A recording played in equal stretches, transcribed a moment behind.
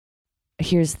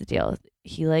here's the deal.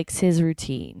 He likes his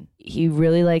routine. He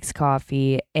really likes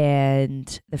coffee,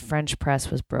 and the French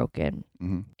press was broken.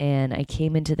 Mm-hmm. And I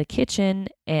came into the kitchen,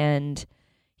 and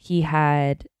he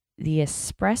had the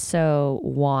espresso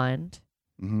wand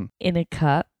Mm-hmm. in a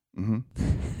cup, Mm-hmm.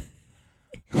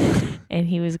 and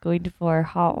he was going to pour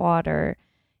hot water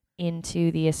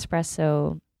into the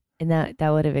espresso, and that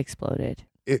would have exploded.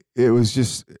 It was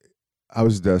just, I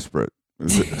was desperate.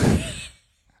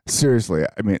 Seriously,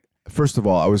 I mean, first of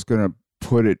all, I was going to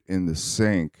put it in the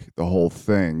sink, the whole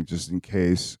thing, just in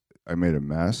case I made a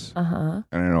mess. Uh-huh.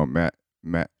 And I know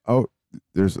Matt, oh,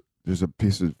 there's a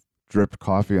piece of dripped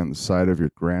coffee on the side of your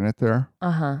granite there.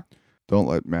 Uh-huh. Don't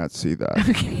let Matt see that.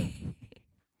 Okay.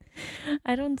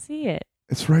 I don't see it.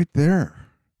 It's right there.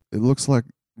 It looks like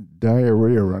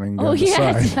diarrhea running down the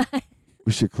side.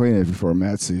 We should clean it before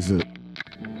Matt sees it.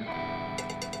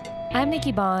 I'm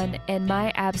Nikki Bond, and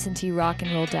my absentee rock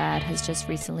and roll dad has just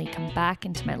recently come back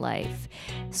into my life.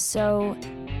 So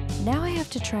now I have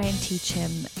to try and teach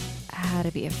him how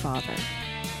to be a father,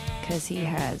 because he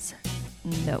has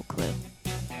no clue.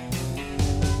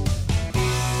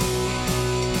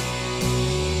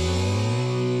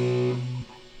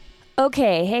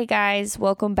 Okay, hey guys,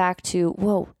 welcome back to,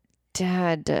 whoa,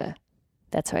 Dad.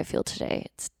 That's how I feel today.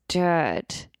 It's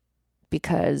Dad.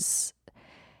 Because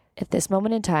at this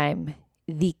moment in time,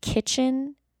 the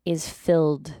kitchen is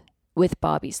filled with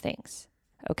Bobby's things.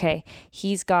 Okay,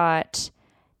 he's got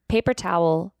paper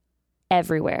towel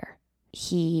everywhere.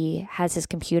 He has his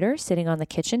computer sitting on the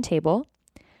kitchen table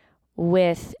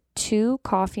with 2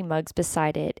 coffee mugs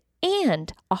beside it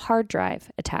and a hard drive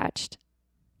attached.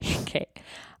 Okay.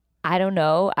 I don't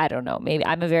know. Maybe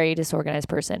I'm a very disorganized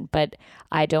person, but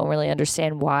I don't really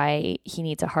understand why he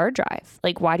needs a hard drive.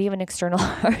 Like, why do you have an external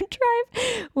hard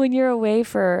drive when you're away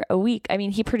for a week? I mean,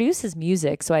 he produces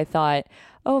music, so I thought,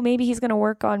 oh, maybe he's going to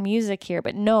work on music here.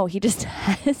 But no, he just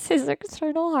has his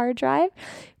external hard drive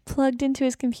plugged into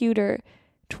his computer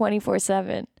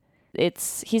 24/7.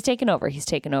 He's taken over.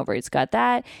 He's got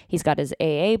that. He's got his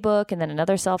AA book and then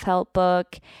another self-help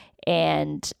book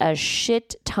and a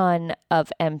shit ton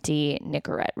of empty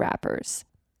Nicorette wrappers.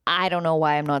 I don't know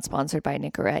why I'm not sponsored by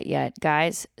Nicorette yet.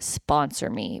 Guys, sponsor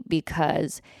me,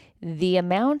 because the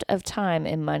amount of time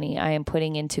and money I am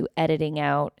putting into editing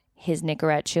out his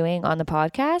Nicorette chewing on the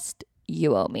podcast,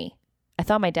 you owe me. I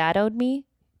thought my dad owed me.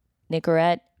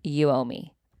 Nicorette, you owe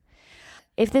me.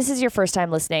 If this is your first time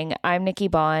listening, I'm Nikki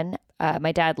Bond.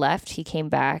 My dad left, he came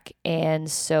back, and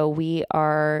so we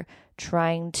are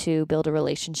trying to build a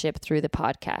relationship through the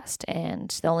podcast. And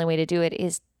the only way to do it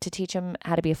is to teach him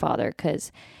how to be a father,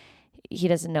 because he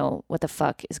doesn't know what the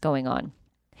fuck is going on.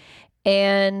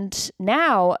 And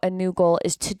now a new goal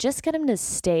is to just get him to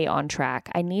stay on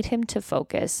track. I need him to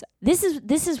focus. This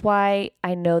is why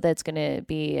I know that's going to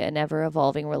be an ever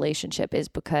evolving relationship, is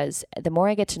because the more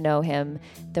I get to know him,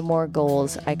 the more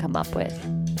goals I come up with.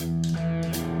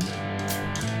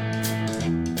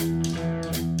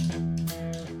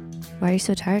 Why are you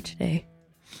so tired today?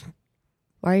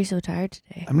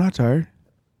 I'm not tired.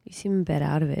 You seem a bit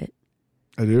out of it.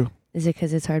 I do. Is it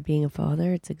because it's hard being a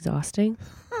father? It's exhausting?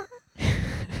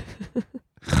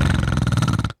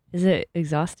 Is it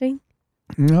exhausting?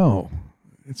 No,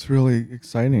 it's really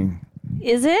exciting.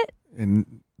 Is it?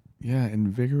 And yeah,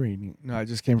 invigorating. No, I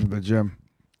just came from the gym.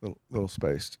 Little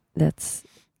spaced.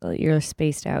 You're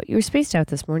spaced out. You were spaced out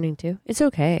this morning too. It's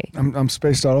okay. I'm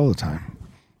spaced out all the time.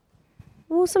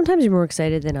 Well, sometimes you're more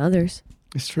excited than others.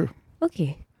 It's true.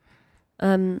 Okay.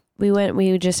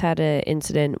 We just had an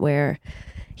incident where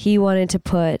he wanted to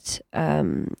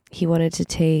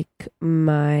take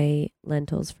my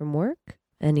lentils from work,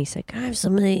 and he said, "Can I have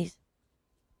some of these?"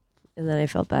 And then I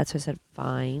felt bad, so I said,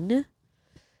 "Fine."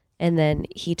 And then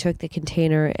he took the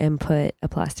container and put a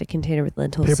plastic container with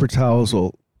lentils. Paper towels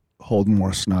will hold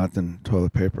more snot than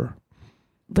toilet paper.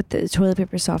 But the toilet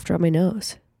paper is softer on my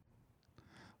nose.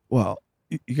 Well,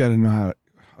 you got to know how.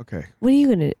 Okay. You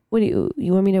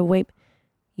want me to wipe?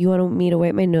 You want me to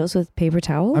wipe my nose with paper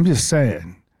towel? I'm just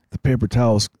saying, the paper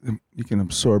towels you can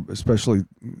absorb, especially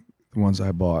the ones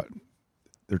I bought.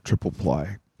 They're triple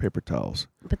ply paper towels.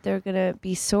 But they're gonna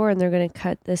be sore, and they're gonna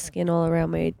cut the skin all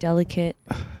around my delicate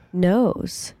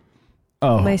nose.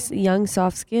 Oh, my young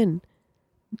soft skin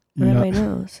around my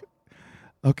nose.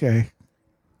 Okay.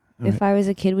 If I was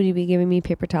a kid, would you be giving me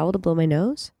paper towel to blow my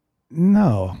nose?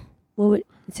 No. Well, it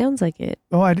sounds like it.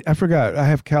 Oh, I forgot. I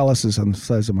have calluses on the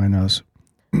sides of my nose,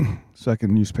 so I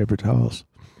can use paper towels.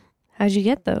 How'd you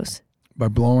get those? By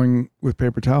blowing with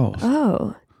paper towels.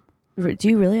 Oh. Do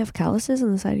you really have calluses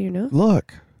on the side of your nose?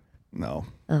 Look. No.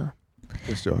 Oh.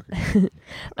 Just joking.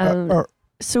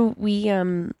 So we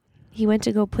he went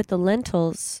to go put the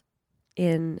lentils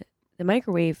in the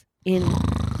microwave in.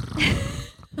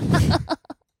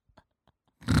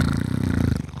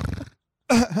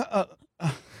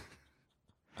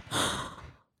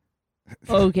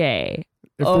 Okay.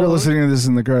 If they're listening to this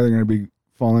in the car, they're going to be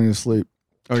falling asleep.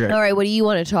 Okay. All right. What do you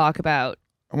want to talk about?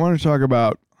 I want to talk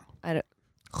about. You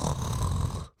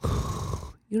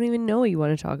don't even know what you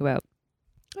want to talk about.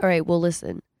 All right. Well,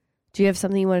 listen. Do you have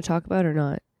something you want to talk about or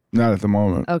not? Not at the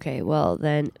moment. Okay. Well,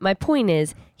 then my point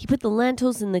is he put the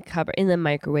lentils in the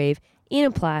microwave in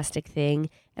a plastic thing.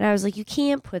 And I was like, you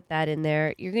can't put that in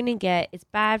there. You're going to it's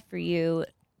bad for you.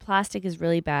 Plastic is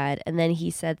really bad. And then he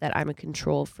said that I'm a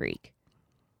control freak.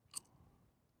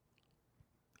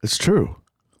 It's true.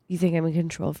 You think I'm a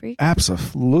control freak?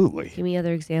 Absolutely. Give me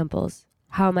other examples.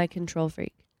 How am I a control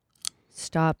freak?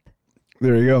 Stop.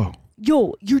 There you go.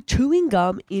 Yo, you're chewing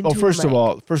gum into a first mic.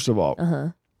 of all. Uh-huh.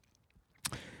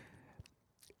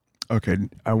 Okay,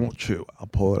 I won't chew. I'll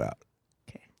pull it out.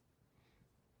 Okay.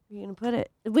 You're going to put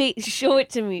it. Wait, show it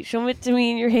to me. Show it to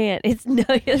me in your hand.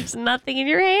 There's nothing in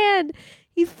your hand.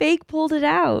 He fake pulled it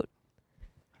out. I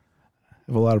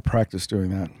have a lot of practice doing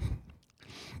that.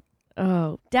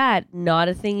 Oh, Dad, not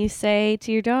a thing you say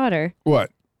to your daughter. What?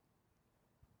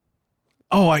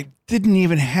 Oh, I didn't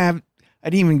even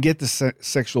get the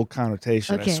sexual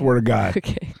connotation. Okay. I swear to God.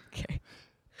 Okay.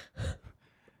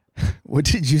 What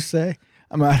did you say?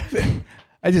 I'm out of it.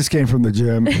 I just came from the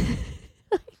gym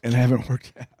and haven't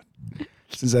worked out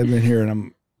since I've been here,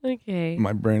 and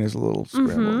my brain is a little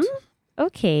scrambled.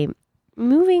 Okay,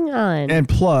 moving on. And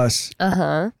plus,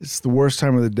 it's the worst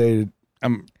time of the day.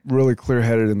 I'm really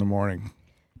clear-headed in the morning.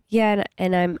 Yeah,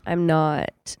 and I'm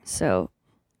not. So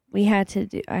I had to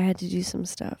do some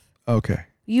stuff. Okay.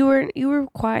 You were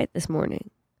quiet this morning.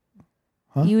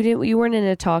 Huh? You weren't in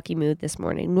a talky mood this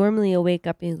morning. Normally you'll wake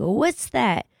up and you go, "What's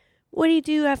that? What do you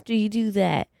do after you do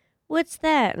that? What's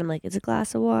that?" And I'm like, "It's a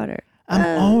glass of water."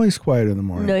 I'm always quiet in the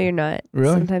morning. No, you're not.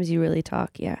 Really? Sometimes you really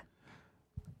talk, yeah.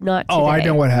 Not today. Oh, I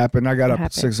know what happened. I got What up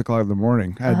at happened? 6:00 in the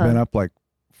morning. I had been up like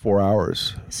 4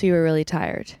 hours. So you were really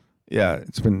tired. Yeah,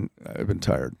 I've been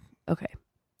tired. Okay.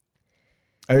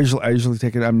 I usually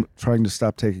take it. I'm trying to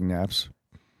stop taking naps.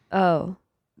 Oh,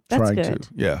 that's trying good. to.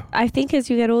 Yeah. I think as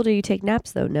you get older, you take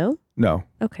naps, though, no? No.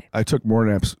 Okay. I took more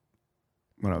naps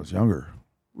when I was younger.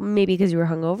 Maybe because you were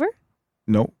hungover?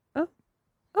 Nope. Oh,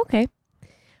 okay.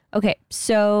 Okay,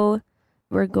 so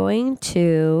we're going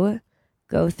to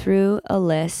go through a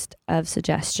list of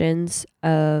suggestions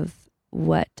of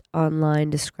what online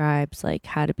describes like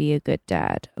how to be a good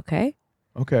dad, okay?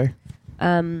 Okay.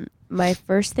 My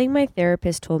first thing my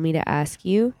therapist told me to ask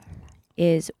you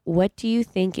is, what do you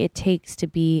think it takes to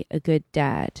be a good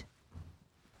dad?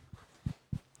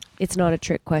 It's not a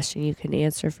trick question. You can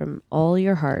answer from all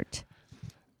your heart.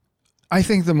 I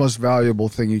think the most valuable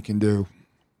thing you can do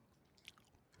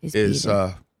is be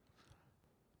there.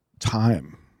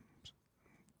 time.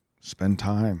 Spend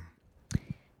time.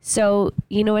 So,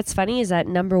 you know what's funny is that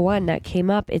number one that came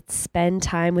up, it's spend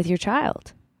time with your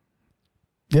child.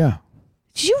 Yeah.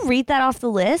 Did you read that off the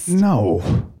list?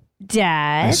 No.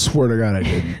 Dad? I swear to God I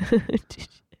didn't.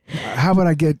 How would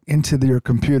I get into your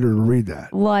computer to read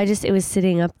that? Well, it was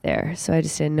sitting up there, so I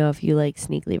just didn't know if you like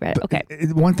sneakily read it. Okay.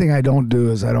 One thing I don't do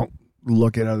is I don't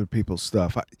look at other people's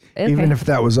stuff. Even if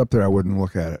that was up there, I wouldn't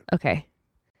look at it. Okay.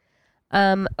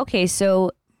 Okay,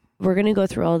 so we're going to go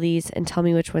through all these and tell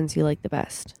me which ones you like the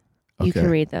best. You Okay.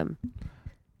 can read them.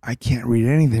 I can't read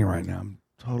anything right now.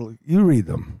 You read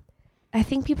them. I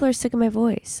think people are sick of my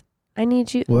voice. I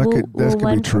need you. Well, that could be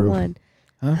one true. For one.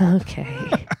 Huh?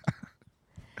 Okay.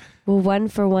 Well, one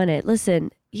for one it.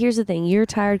 Listen, here's the thing. You're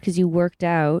tired because you worked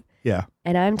out, Yeah.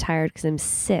 and I'm tired because I'm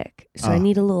sick. So I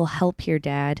need a little help here,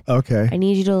 Dad. Okay. I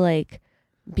need you to like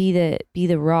be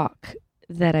the rock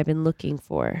that I've been looking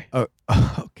for.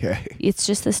 Okay. It's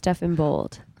just the stuff in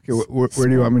bold. Okay. Where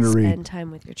do you want me to read? Spend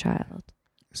time with your child.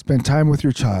 Spend time with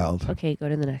your child. Okay, go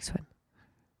to the next one.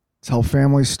 Tell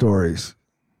family stories.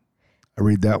 I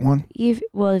read that one.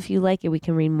 If you like it, we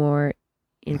can read more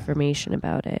information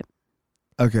about it.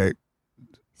 Okay.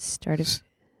 Start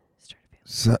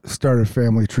a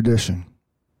family tradition.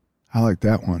 I like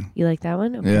that one. You like that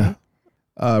one? Okay.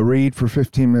 Yeah. Read for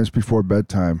 15 minutes before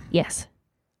bedtime. Yes.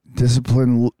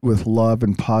 Discipline with love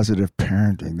and positive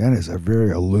parenting. That is a very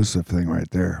elusive thing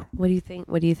right there. What do you think?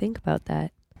 What do you think about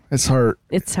that? It's hard.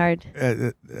 It's hard.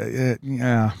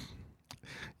 Yeah.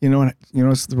 You know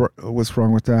what's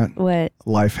wrong with that? What?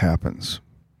 Life happens.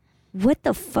 What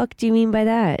the fuck do you mean by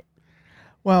that?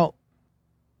 Well,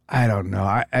 I don't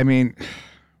know. I mean,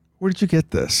 where did you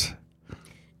get this?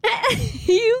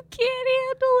 You can't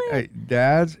handle it. Hey,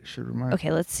 dads should remind.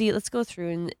 Okay, let's see. Let's go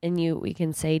through and we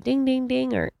can say ding, ding,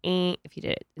 ding, or if you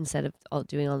did it instead of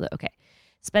doing all the. Okay,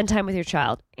 spend time with your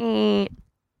child.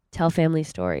 Tell family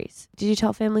stories. Did you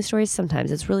tell family stories?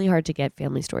 Sometimes it's really hard to get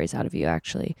family stories out of you.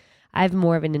 Actually, I have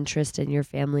more of an interest in your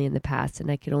family in the past,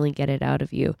 and I could only get it out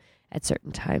of you at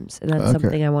certain times, and that's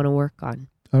something I want to work on.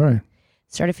 All right.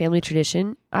 Start a family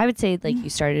tradition. I would say like you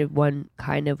started one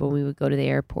kind of when we would go to the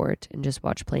airport and just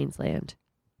watch planes land.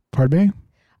 Pardon me?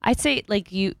 I'd say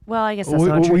like you, well, I guess that's not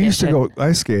a tradition. We used to go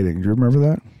ice skating. Do you remember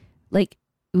that? Like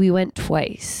we went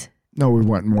twice. No, we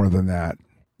went more than that.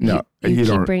 No, you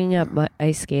keep bringing up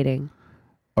ice skating.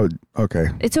 Oh, okay.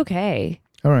 It's okay.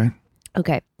 All right.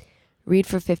 Okay. Read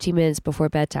for 15 minutes before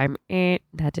bedtime. That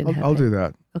didn't happen. I'll do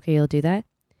that. Okay, you'll do that?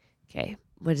 Okay.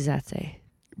 What does that say?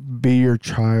 Be your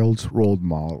child's role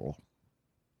model.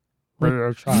 Be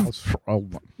your child's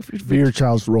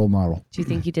role model. Do you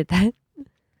think you did that?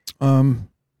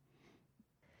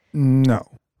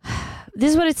 No.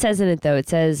 This is what it says in it, though. It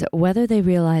says, whether they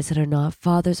realize it or not,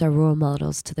 fathers are role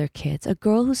models to their kids. A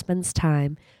girl who spends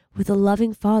time with a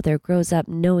loving father grows up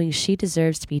knowing she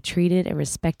deserves to be treated and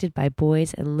respected by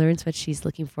boys and learns what she's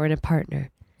looking for in a partner.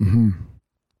 Mm-hmm.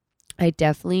 I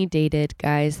definitely dated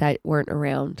guys that weren't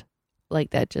around,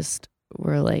 like that just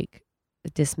were like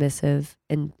dismissive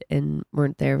and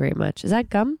weren't there very much. Is that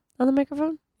gum on the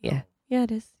microphone? Yeah. Yeah,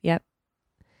 it is. Yep.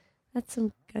 That's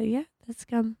that's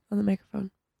gum on the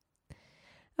microphone.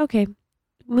 Okay,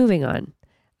 moving on.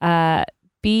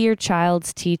 Be your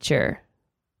child's teacher.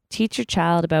 Teach your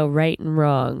child about right and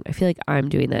wrong. I feel like I'm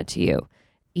doing that to you.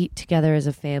 Eat together as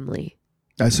a family.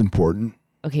 That's important.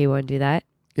 Okay, you want to do that?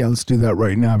 Yeah, let's do that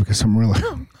right now because I'm really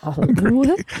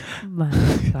hungry. My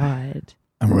God.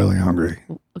 I'm really hungry.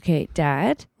 Okay,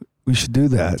 Dad. We should do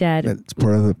that. Dad. That's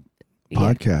part of the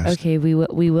podcast. Yeah. Okay, we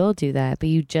will do that, but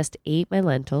you just ate my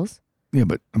lentils. Yeah,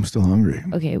 but I'm still hungry.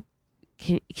 Okay.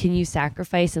 Can you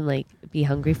sacrifice and like be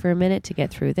hungry for a minute to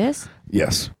get through this?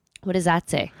 Yes. What does that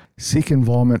say? Seek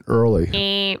involvement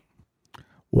early.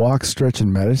 Walk, stretch,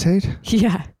 and meditate.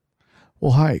 Yeah.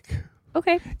 We'll hike.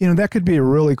 Okay. That could be a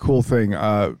really cool thing.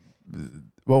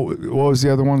 What was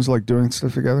the other ones like doing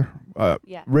stuff together?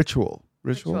 Yeah. Ritual.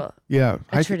 Yeah.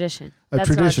 A tradition. That's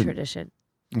not a tradition. tradition.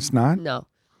 It's not? No.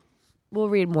 We'll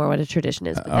read more what a tradition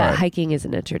is, but right. hiking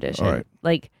isn't a tradition. All right.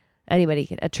 Like anybody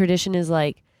can. A tradition is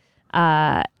like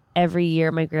every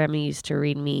year my grandma used to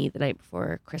read me the night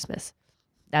before Christmas.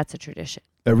 That's a tradition.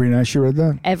 Every night she read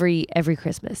that? Every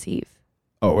Christmas Eve.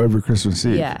 Oh, every Christmas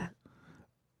Eve. Yeah.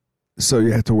 So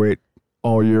you have to wait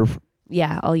all year?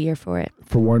 Yeah, all year for it.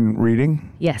 For one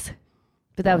reading? Yes.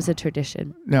 But that was a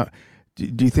tradition. Now,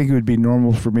 do you think it would be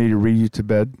normal for me to read you to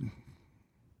bed?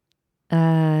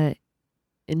 No.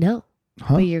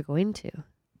 Huh? But you're going to.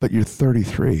 But you're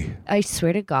 33. I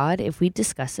swear to God, if we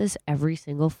discuss this every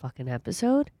single fucking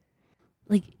episode,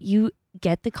 like you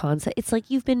get the concept. It's like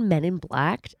you've been Men in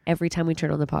Blacked every time we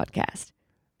turn on the podcast.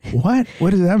 What?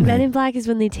 What does that mean? Men in Black is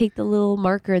when they take the little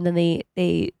marker and then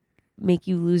they make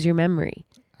you lose your memory.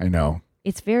 I know.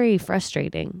 It's very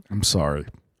frustrating. I'm sorry.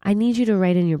 I need you to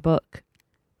write in your book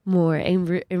more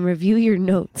and review your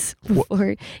notes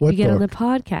before you get on the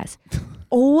podcast.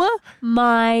 Oh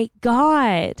my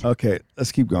God. Okay,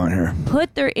 let's keep going here.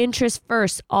 Put their interest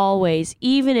first always,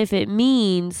 even if it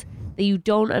means that you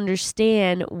don't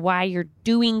understand why you're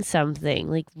doing something,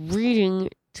 like reading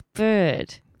to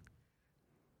bed.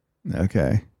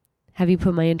 Okay. Have you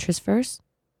put my interest first?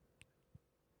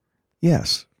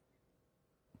 Yes.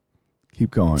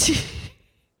 Keep going.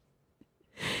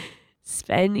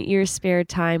 Spend your spare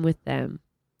time with them.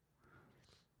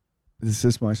 This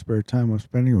is my spare time I'm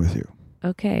spending with you.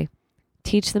 Okay.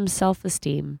 Teach them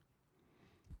self-esteem.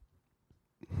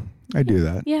 I do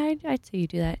that. Yeah, I'd say you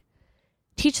do that.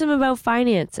 Teach them about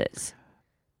finances.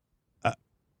 I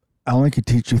only could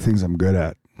teach you things I'm good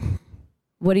at.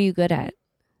 What are you good at?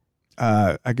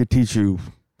 I could teach you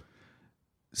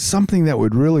something that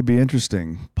would really be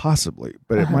interesting, possibly,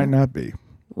 but it might not be.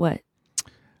 What?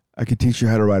 I could teach you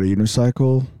how to ride a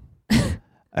unicycle.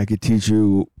 I could teach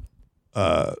you.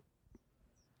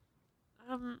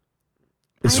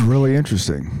 It's really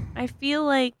interesting. I feel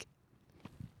like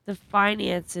the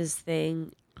finances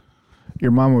thing.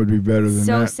 Your mom would be better than that.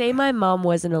 So say my mom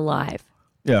wasn't alive.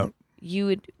 Yeah.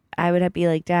 I would be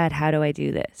like, Dad, how do I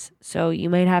do this? So you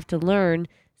might have to learn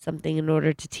something in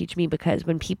order to teach me, because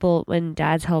when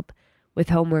dads help with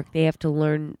homework, they have to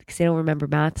learn, because they don't remember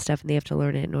math stuff and they have to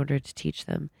learn it in order to teach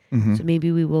them. Mm-hmm. So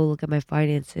maybe we will look at my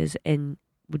finances and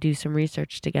we'll do some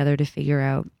research together to figure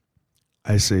out.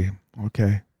 I see.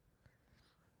 Okay.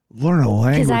 Learn a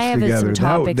language because I have together. some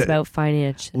topics about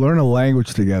finance. Learn a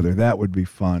language together. That would be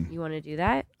fun. You want to do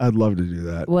that? I'd love to do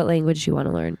that. What language do you want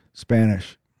to learn?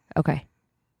 Spanish. Okay.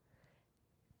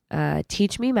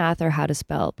 Teach me math or how to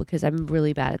spell because I'm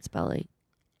really bad at spelling.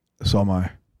 So am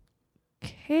I.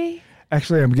 Okay.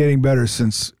 Actually, I'm getting better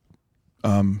since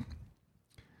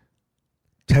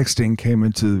texting came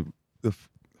into the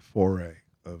foray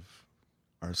of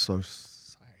our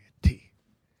society.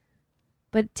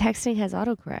 But texting has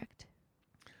autocorrect.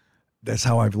 That's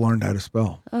how I've learned how to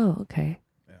spell. Oh, okay.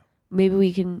 Yeah.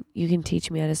 Maybe you can teach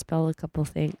me how to spell a couple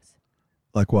things.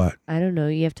 Like what? I don't know.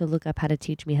 You have to look up how to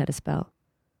teach me how to spell.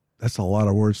 That's a lot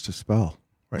of words to spell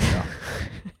right now.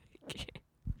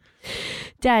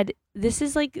 Dad, this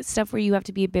is like stuff where you have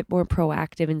to be a bit more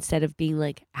proactive instead of being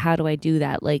like, how do I do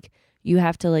that? Like you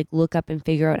have to like look up and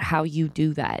figure out how you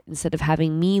do that instead of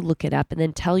having me look it up and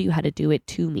then tell you how to do it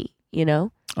to me, you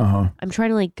know? Uh-huh. I'm trying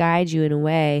to like guide you in a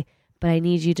way, but I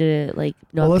need you to like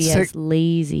not be as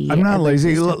lazy. I'm not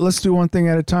lazy. Let's do one thing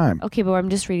at a time. Okay, but I'm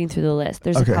just reading through the list.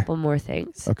 There's a couple more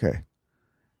things. Okay.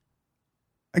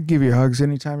 I give you hugs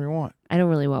anytime you want. I don't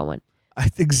really want one.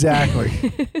 Exactly.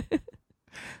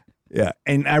 Yeah,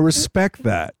 and I respect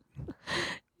that.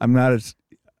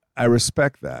 I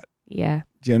respect that. Yeah.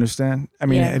 Do you understand? I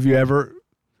mean, Yeah. have you ever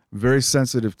very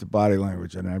sensitive to body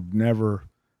language, and I've never.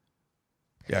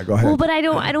 Yeah, go ahead. Well, but I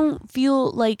don't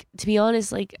feel like, to be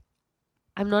honest, like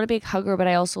I'm not a big hugger, but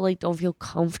I also like don't feel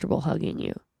comfortable hugging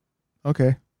you.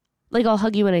 Okay. Like I'll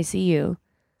hug you when I see you,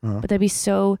 but that'd be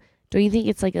so. Don't you think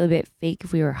it's like a bit fake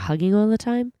if we were hugging all the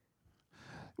time?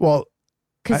 Well,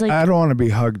 because like I don't want to be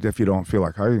hugged if you don't feel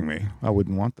like hugging me. I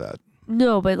wouldn't want that.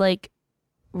 No, but like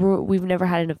we've never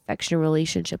had an affectionate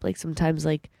relationship. Like sometimes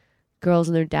like girls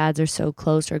and their dads are so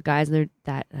close, or guys and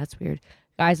their that's weird.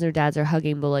 Guys and their dads are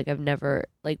hugging, but like I've never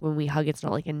like when we hug, it's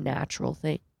not like a natural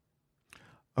thing.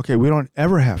 Okay, we don't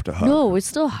ever have to hug. No, we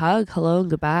still hug, hello and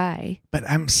goodbye. But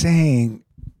I'm saying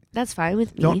that's fine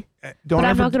with me. Don't but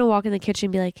I'm not gonna walk in the kitchen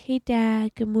and be like, "Hey,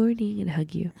 Dad, good morning," and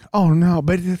hug you. Oh no!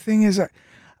 But the thing is,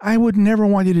 I would never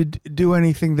want you to do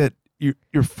anything that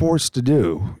you're forced to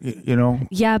do. You know?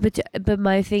 Yeah, but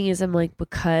my thing is, I'm like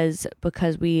because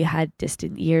we had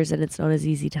distant years and it's not as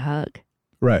easy to hug.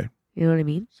 Right. You know what I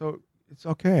mean? So it's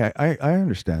okay. I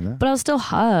understand that. But I'll still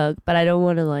hug, but I don't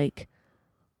want to like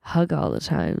hug all the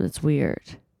time. That's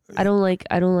weird. I don't like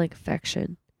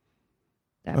affection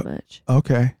that much.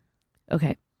 Okay.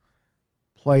 Okay.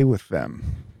 Play with them.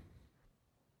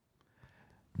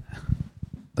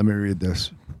 Let me read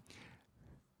this.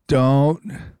 Don't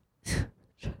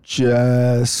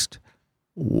just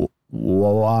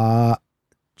watch.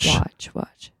 Show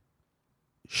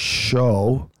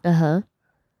them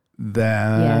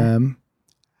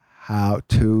how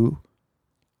to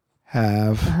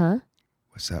have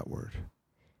what's that word?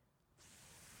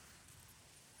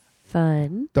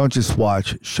 Fun. Don't just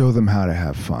watch. Show them how to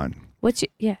have fun. What's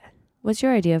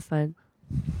your idea of fun?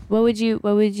 What would you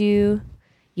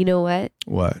you know what?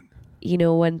 What? You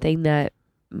know, one thing that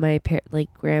my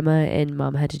grandma and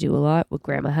mom had to do a lot, what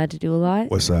grandma had to do a lot?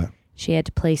 What's that? She had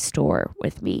to play store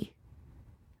with me.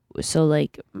 So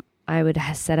like I would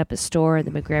set up a store and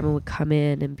then my grandma would come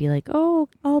in and be like, "Oh,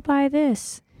 I'll buy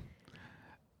this."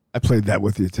 I played that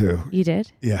with you too. You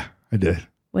did? Yeah, I did.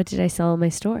 What did I sell in my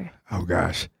store? Oh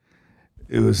gosh.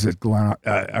 It was at Glen.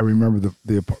 I remember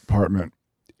the apartment.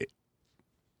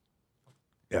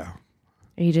 Yeah.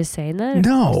 Are you just saying that?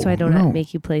 No. So I don't have to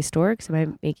make you play store? Because I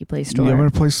might make you play store. You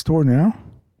want to play store now?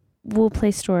 We'll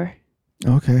play store.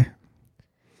 Okay.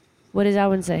 What does that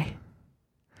one say?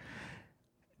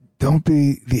 Don't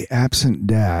be the absent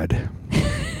dad.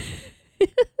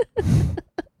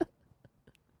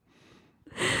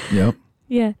 Yep.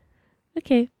 Yeah.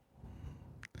 Okay.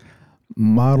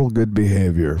 Model good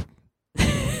behavior.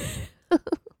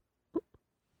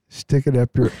 Stick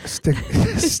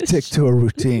to a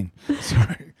routine.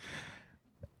 Sorry.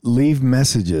 Leave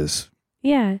messages.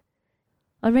 Yeah.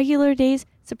 On regular days,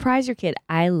 surprise your kid.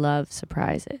 I love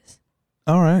surprises.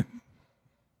 All right.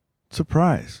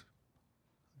 Surprise.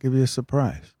 Give you a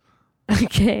surprise.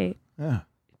 Okay. Yeah.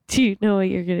 Do you know what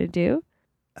you're going to do?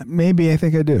 Maybe I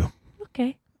think I do.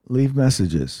 Okay. Leave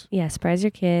messages. Yeah, surprise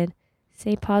your kid.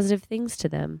 Say positive things to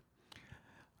them.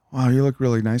 Wow, you look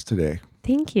really nice today.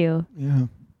 Thank you. Yeah.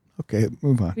 Okay,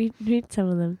 move on. Read some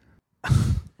of them.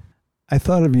 I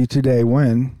thought of you today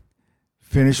when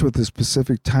finish with a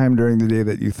specific time during the day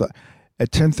that you thought at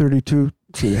 10:32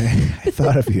 today. I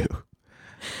thought of you.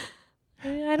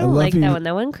 I don't like that one.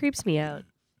 That one creeps me out.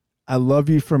 I love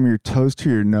you from your toes to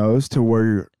your nose to where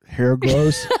your hair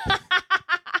grows.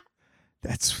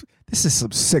 This is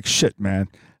some sick shit, man.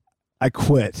 I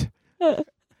quit.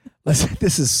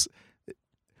 Listen,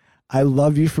 I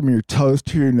love you from your toes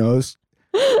to your nose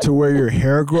to where your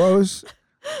hair grows.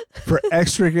 For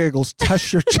extra giggles,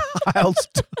 touch your child's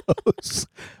toes.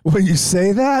 When you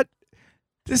say that,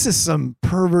 this is some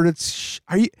perverted.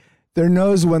 Their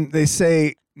nose when they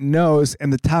say nose,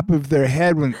 and the top of their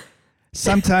head when.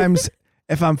 Sometimes,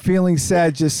 if I'm feeling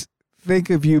sad, just think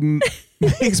of you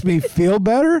makes me feel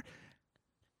better.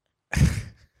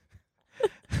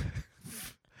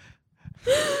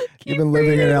 You've been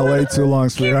living in LA too long,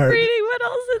 sweetheart. Keep reading what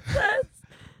else it says.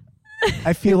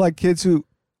 I feel like kids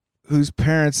whose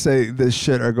parents say this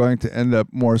shit are going to end up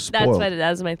more spoiled. That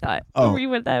was my thought. Oh. Read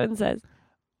what that one says.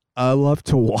 I love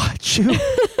to watch you.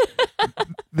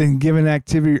 Then give an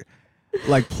activity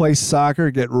like play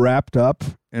soccer, get wrapped up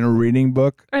in a reading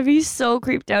book. I'd be so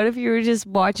creeped out if you were just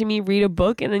watching me read a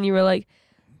book and then you were like,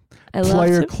 I love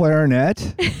play your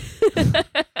clarinet.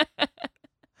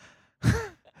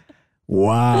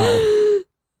 Wow.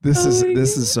 This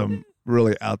is some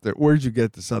really out there. Where did you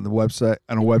get this? On the website?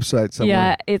 On a website somewhere?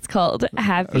 Yeah, it's called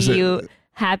Happy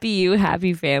You,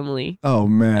 Happy Family. Oh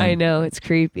man. I know, it's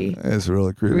creepy. It's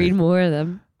really creepy. Read more of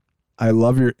them. I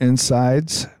love your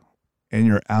insides and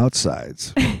your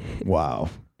outsides. Wow.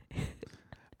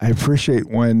 I appreciate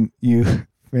when you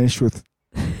finish with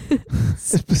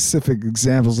specific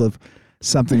examples of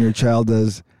something your child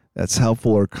does that's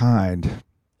helpful or kind.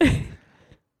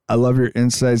 I love your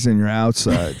insides and your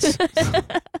outsides.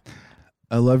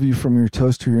 I love you from your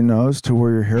toes to your nose to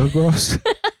where your hair grows.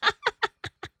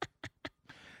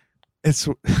 It's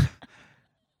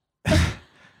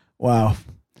wow.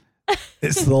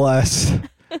 It's the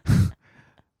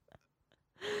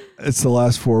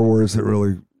last 4 words that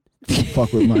really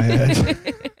fuck with my head.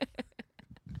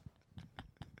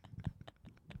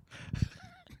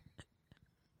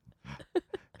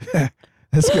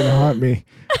 That's gonna haunt me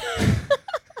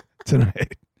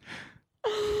tonight.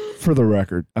 For the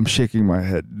record, I'm shaking my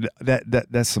head.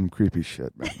 That's some creepy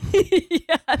shit, man.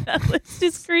 Yeah, that was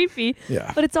just creepy.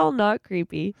 Yeah, but it's all not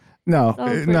creepy. No,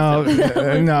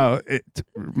 it's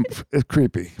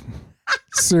creepy.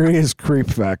 Serious creep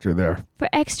factor there. For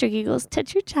extra giggles,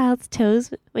 touch your child's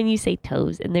toes when you say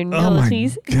toes, and their Oh my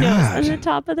nose God. on the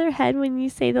top of their head when you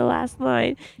say the last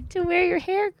line, to where your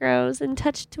hair grows, and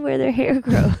touch to where their hair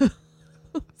grows.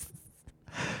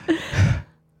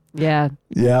 Yeah.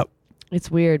 Yep.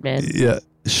 It's weird, man. Yeah.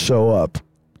 Show up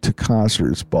to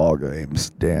concerts, ball games,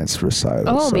 dance recitals.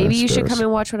 Oh, maybe you should stairs. come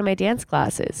and watch one of my dance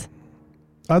classes.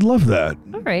 I'd love that.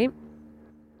 All right.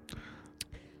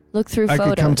 Look through I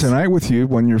photos. could come tonight with you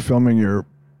when you're filming your.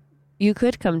 You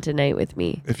could come tonight with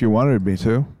me. If you wanted me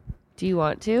to. Do you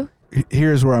want to?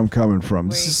 Here's where I'm coming from.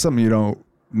 This is something you don't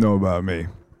know about me.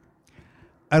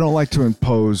 I don't like to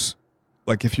impose.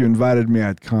 Like if you invited me,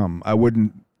 I'd come. I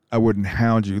wouldn't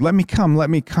hound you. Let me come. Let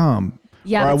me come.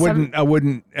 Yeah. Or I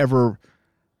wouldn't ever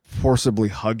forcibly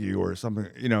hug you or something.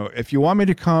 You know, if you want me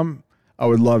to come, I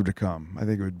would love to come. I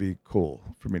think it would be cool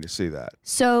for me to see that.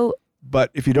 So.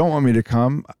 But if you don't want me to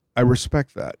come, I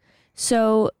respect that.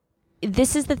 So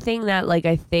this is the thing that like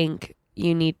I think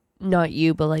you need, not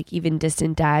you, but like even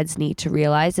distant dads need to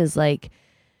realize is like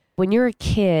when you're a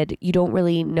kid, you don't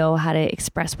really know how to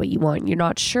express what you want. You're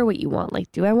not sure what you want.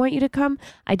 Like, do I want you to come?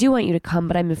 I do want you to come,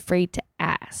 but I'm afraid to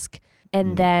ask.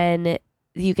 And then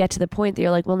you get to the point that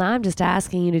you're like, well, now I'm just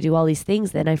asking you to do all these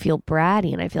things. Then I feel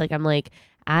bratty and I feel like I'm like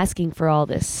asking for all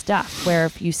this stuff. Where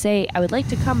if you say, I would like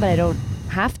to come, but I don't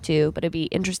have to, but it'd be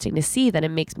interesting to see, then it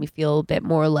makes me feel a bit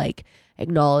more like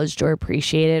acknowledged or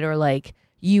appreciated or like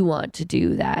you want to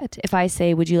do that. If I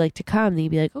say, would you like to come? Then you'd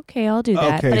be like, okay, I'll do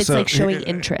that. Okay, but it's so like showing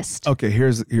interest. Okay,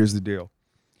 here's the deal.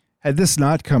 Had this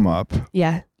not come up,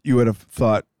 Yeah. you would have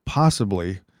thought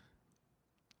possibly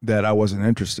that I wasn't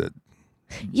interested.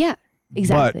 Yeah,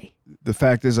 exactly. But the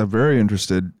fact is I'm very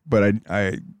interested, but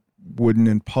I wouldn't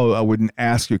impose. I wouldn't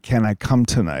ask you, can I come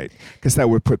tonight? Because that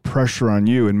would put pressure on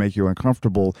you and make you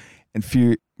uncomfortable and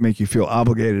make you feel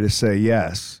obligated to say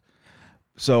yes.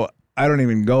 So I don't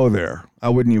even go there. I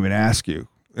wouldn't even ask you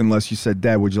unless you said,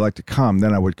 Dad, would you like to come?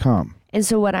 Then I would come. And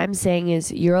so what I'm saying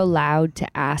is you're allowed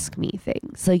to ask me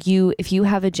things. Like if you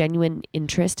have a genuine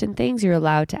interest in things, you're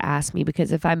allowed to ask me,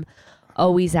 because if I'm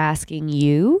always asking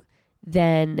you,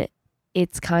 then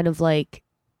it's kind of like,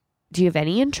 do you have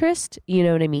any interest? You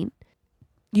know what I mean?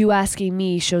 You asking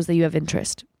me shows that you have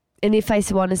interest. And if I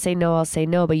want to say no, I'll say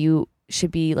no, but you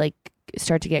should be like,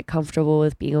 start to get comfortable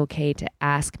with being okay to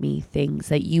ask me things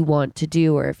that you want to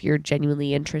do, or if you're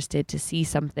genuinely interested to see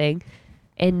something,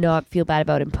 and not feel bad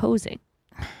about imposing.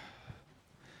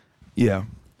 Yeah.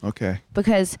 Okay.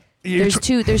 Because there's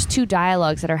two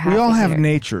dialogues that are happening. We all have here.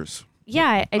 natures.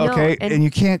 Yeah, I know. Okay, and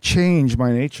you can't change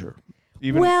my nature.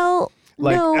 Even well,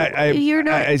 like no, you're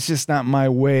not. it's just not my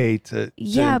way to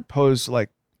impose like.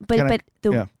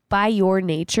 By your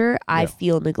nature, I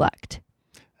feel neglect.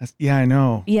 I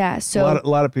know. Yeah. So a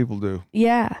lot of people do.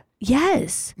 Yeah.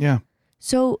 Yes. Yeah.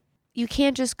 So you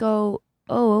can't just go,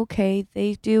 oh, okay,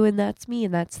 they do, and that's me,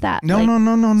 and that's that. No.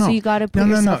 So you got to put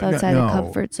yourself outside the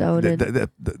comfort zone.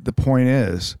 The point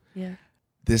is, yeah,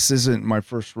 this isn't my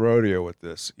first rodeo with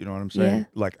this. You know what I'm saying? Yeah.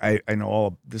 Like I know all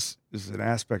of this is an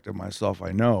aspect of myself.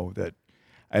 I know that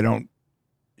I don't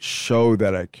show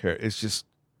that I care. It's just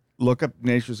look up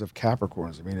natures of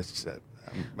Capricorns. I mean, it's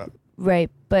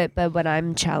right. But what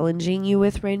I'm challenging you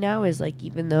with right now is like,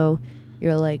 even though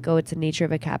you're like, oh, it's a nature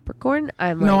of a Capricorn.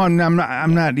 I'm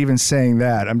not even saying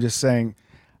that. I'm just saying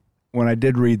when I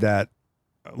did read that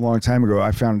a long time ago,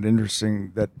 I found it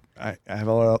interesting that I have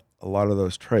a lot of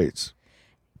those traits.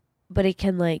 But it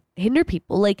can like hinder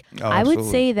people. Like I would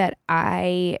say that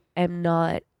I'm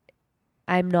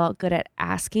not good at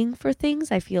asking for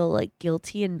things. I feel like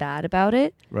guilty and bad about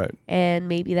it. Right. And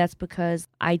maybe that's because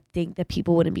I think that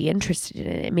people wouldn't be interested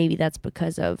in it. Maybe that's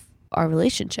because of our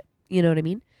relationship. You know what I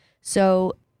mean?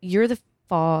 So you're the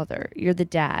father, you're the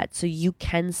dad. So you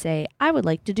can say, I would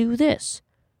like to do this.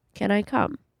 Can I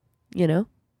come? You know?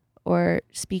 Or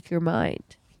speak your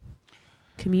mind.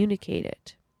 Communicate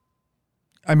it.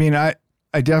 I mean, I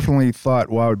definitely thought,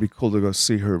 wow, it'd be cool to go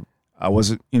see her. I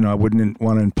wasn't, I wouldn't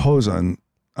want to impose on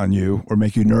you or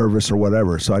make you nervous or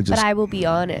whatever. So But I will be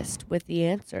honest with the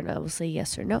answer and I will say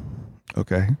yes or no.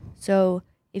 Okay. So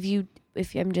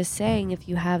if I'm just saying, if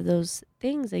you have those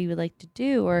things that you would like to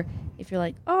do, or if you're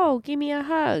like, oh, give me a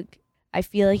hug, I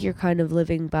feel like you're kind of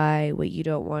living by what you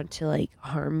don't want to like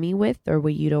harm me with, or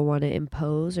what you don't want to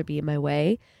impose or be in my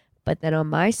way. But then on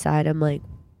my side, I'm like,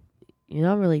 you're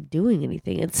not really doing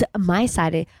anything. It's my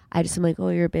side. I'm like, oh,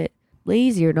 you're a bit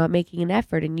lazy, or not making an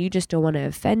effort, and you just don't want to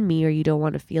offend me, or you don't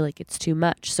want to feel like it's too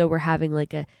much. So we're having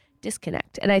like a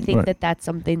disconnect. And I think that that's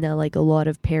something that like a lot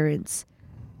of parents,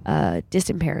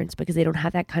 distant parents, because they don't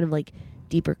have that kind of like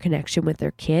deeper connection with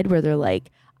their kid, where they're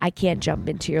like, I can't jump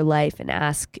into your life and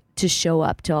ask to show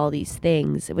up to all these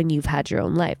things when you've had your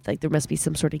own life. Like there must be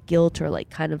some sort of guilt or like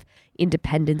kind of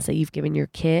independence that you've given your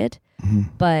kid.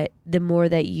 Mm-hmm. But the more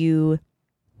that you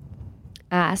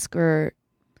ask or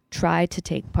try to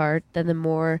take part, then the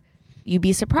more you'd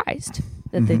be surprised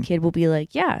that the kid will be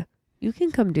like, yeah, you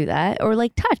can come do that. Or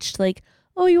like touched, like,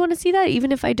 oh, you want to see that?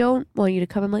 Even if I don't want you to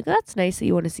come, I'm like, that's nice that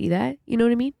you want to see that. You know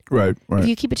what I mean? Right. If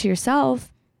you keep it to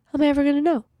yourself, how am I ever going to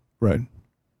know? Right.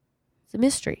 It's a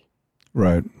mystery.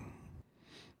 Right.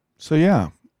 So, yeah.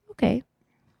 Okay.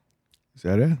 Is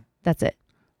that it? That's it.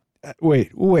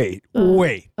 Wait.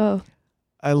 Oh.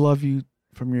 I love you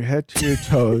from your head to your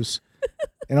toes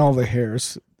and all the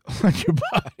hairs on your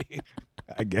body,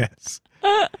 I guess.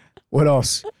 What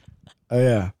else? Oh,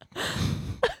 yeah.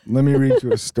 Let me read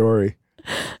you a story.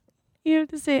 You have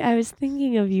to say, I was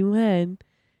thinking of you when.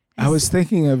 I was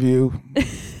thinking of you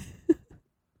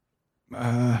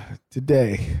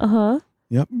today. Uh-huh.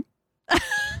 Yep.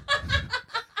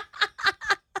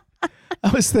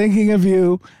 I was thinking of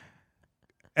you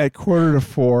at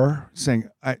 3:45, saying,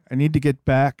 I need to get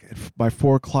back by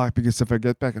 4 o'clock, because if I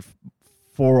get back at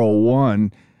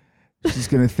 4:01, she's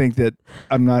going to think that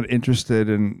I'm not interested,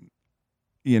 and,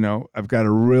 I've got to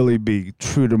really be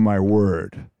true to my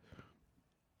word.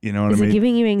 You know what I mean? Is it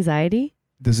giving you anxiety?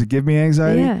 Does it give me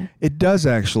anxiety? Yeah. It does,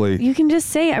 actually. You can just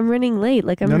say, I'm running late.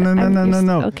 Like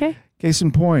No. Okay. Case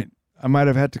in point, I might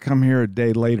have had to come here a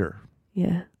day later.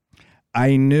 Yeah.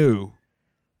 I knew.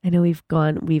 I know we've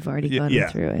already gone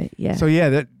through it. Yeah. So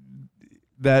yeah,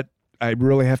 that I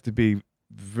really have to be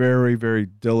very, very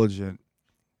diligent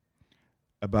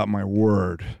about my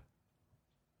word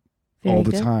all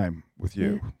the time with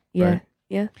you. Yeah. Right?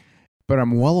 Yeah. But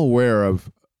I'm well aware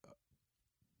of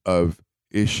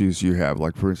issues you have.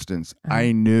 Like, for instance,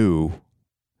 I knew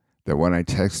that when I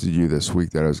texted you this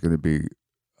week that I was going to be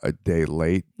a day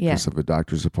late because of a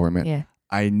doctor's appointment. Yeah.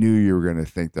 I knew you were going to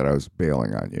think that I was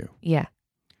bailing on you. Yeah.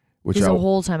 Because the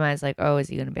whole time I was like, oh, is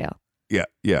he going to bail? Yeah.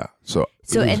 So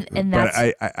and that's,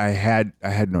 but I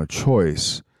had no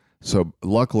choice. So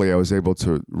luckily I was able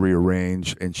to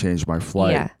rearrange and change my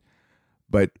flight. Yeah.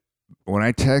 But when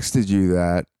I texted you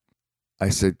that, I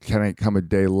said, can I come a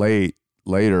day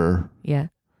later? Yeah.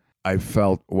 I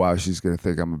felt, wow, she's going to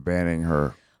think I'm abandoning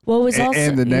her. Well, it was also,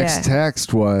 and the next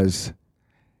text was,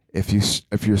 if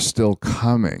you're still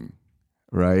coming,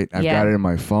 right? I've got it in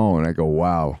my phone. I go,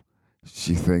 wow,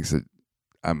 she thinks that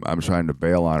I'm trying to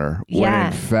bail on her. When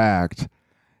in fact,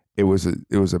 it was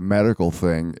a medical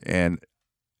thing, and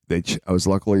I was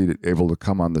luckily able to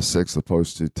come on the 6th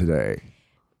opposed to today.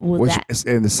 Well,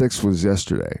 and the 6th was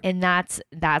yesterday. and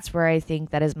that's where I think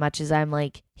that as much as I'm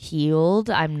like healed,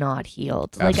 I'm not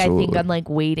healed. Like I think Absolutely. I'm like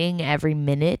waiting every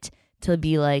minute to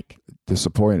be like,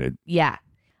 Disappointed. yeah.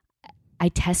 I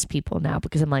test people now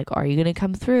because I'm like, are you going to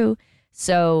come through?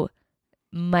 So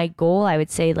my goal, I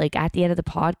would say, like at the end of the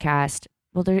podcast,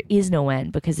 well, there is no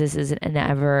end because this is an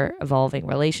ever evolving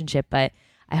relationship. But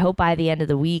I hope by the end of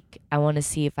the week, I want to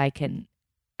see if I can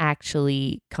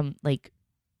actually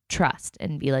trust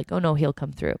and be like, oh no, he'll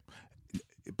come through.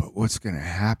 But what's going to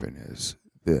happen is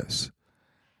this: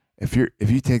 if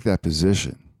you take that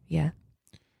position, Yeah.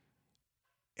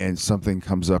 and something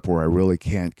comes up where I really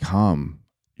can't come,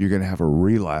 you're going to have a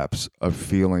relapse of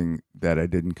feeling that I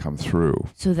didn't come through.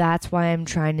 So that's why I'm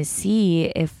trying to see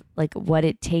if like what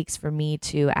it takes for me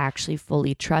to actually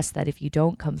fully trust that if you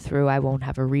don't come through, I won't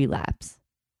have a relapse.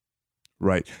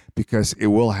 Right. Because it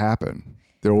will happen.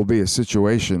 There will be a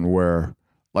situation where,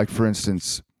 like, for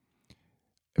instance,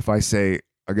 if I say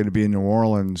I'm going to be in New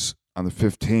Orleans on the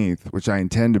 15th, which I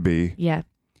intend to be, Yeah.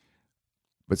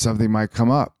 but something might come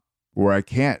up where I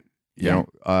can't, you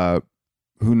know,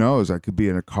 who knows? I could be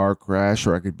in a car crash,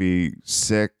 or I could be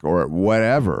sick, or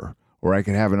whatever, or I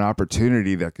could have an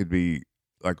opportunity that could be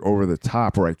like over the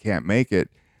top where I can't make it.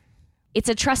 It's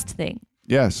a trust thing.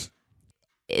 Yes.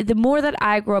 The more that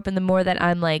I grow up and the more that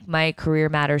I'm like, my career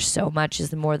matters so much,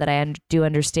 is the more that I do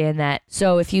understand that.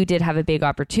 So if you did have a big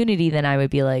opportunity, then I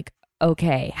would be like,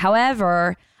 okay.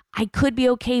 However, I could be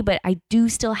okay, but I do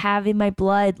still have in my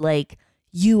blood, like,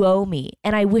 you owe me.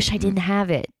 And I wish I didn't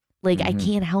have it. Like, I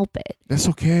can't help it. That's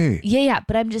okay. Yeah.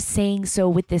 But I'm just saying, so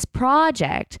with this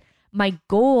project, my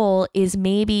goal is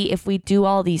maybe if we do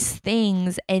all these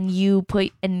things and you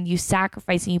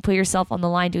sacrifice and you put yourself on the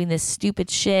line doing this stupid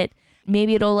shit,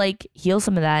 maybe it'll like heal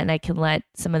some of that and I can let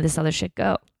some of this other shit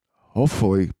go.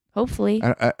 Hopefully.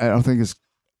 I don't think it's.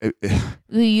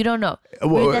 You don't know.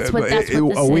 Well, That's what this a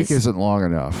week is. isn't long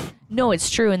enough. No, it's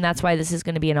true. And that's why this is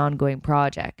going to be an ongoing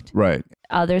project. Right.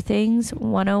 Other things,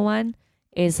 101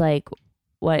 is like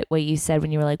what you said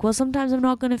when you were like, well, sometimes I'm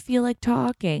not going to feel like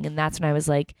talking. And that's when I was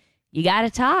like, you got to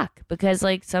talk, because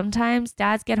like sometimes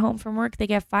dads get home from work, they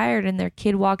get fired, and their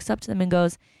kid walks up to them and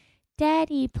goes,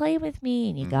 Daddy, play with me.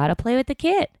 And you got to play with the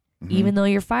kid, even though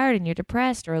you're fired and you're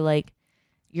depressed, or like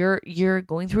you're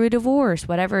going through a divorce,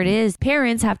 whatever it is.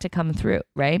 Parents have to come through,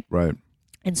 right? Right.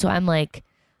 And so I'm like,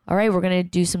 all right, we're going to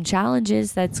do some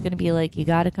challenges that's going to be like, you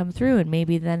got to come through. And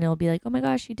maybe then it'll be like, oh my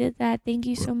gosh, you did that. Thank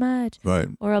you so much. Right.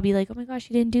 Or I'll be like, oh my gosh,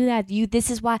 you didn't do that.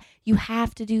 This is why you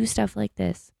have to do stuff like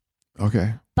this.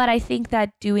 Okay. But I think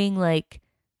that doing like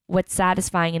what's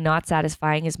satisfying and not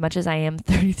satisfying, as much as I am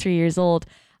 33 years old,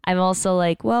 I'm also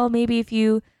like, well, maybe if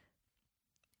you,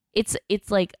 it's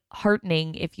like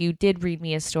heartening if you did read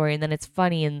me a story and then it's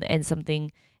funny and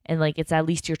something, and like, it's at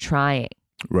least you're trying.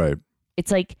 Right.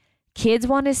 It's like kids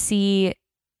want to see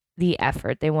the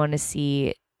effort. They want to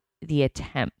see the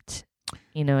attempt.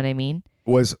 You know what I mean?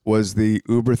 Was the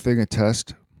Uber thing a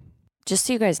test? Just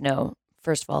so you guys know,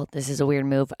 first of all, this is a weird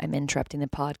move. I'm interrupting the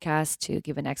podcast to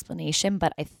give an explanation,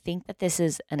 but I think that this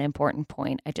is an important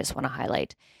point I just want to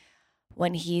highlight.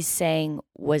 When he's saying,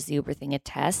 was the Uber thing a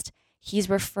test? He's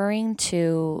referring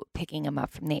to picking him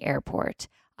up from the airport.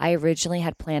 I originally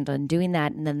had planned on doing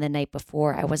that, and then the night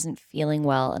before, I wasn't feeling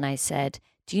well, and I said,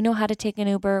 do you know how to take an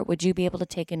Uber? Would you be able to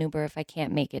take an Uber if I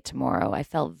can't make it tomorrow? I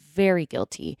felt very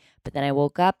guilty, but then I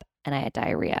woke up and I had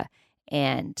diarrhea.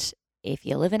 And if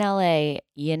you live in LA,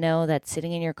 you know that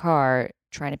sitting in your car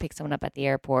trying to pick someone up at the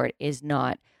airport is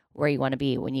not where you want to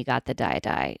be when you got the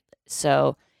die.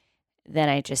 So then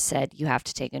I just said, you have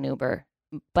to take an Uber.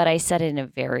 But I said it in a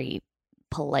very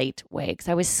polite way because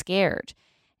I was scared.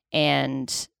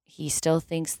 And he still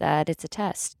thinks that it's a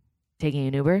test. Taking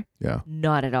an Uber? Yeah.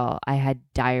 Not at all. I had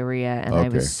diarrhea and I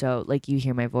was so, like, you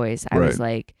hear my voice. I was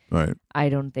like, I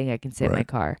don't think I can sit in my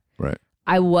car. Right.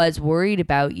 I was worried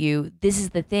about you. This is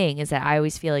the thing, is that I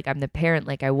always feel like I'm the parent.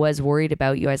 Like, I was worried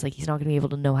about you. I was like, he's not going to be able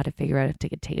to know how to figure out if to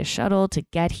take a shuttle to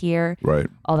get here. Right.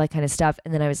 All that kind of stuff.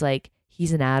 And then I was like,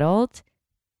 he's an adult.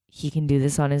 He can do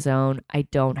this on his own. I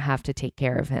don't have to take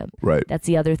care of him. Right. That's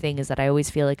the other thing, is that I always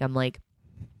feel like I'm like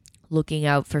looking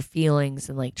out for feelings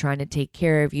and like trying to take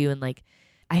care of you. And like,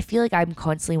 I feel like I'm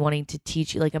constantly wanting to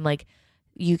teach you. Like, I'm like,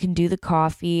 you can do the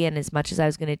coffee. And as much as I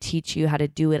was going to teach you how to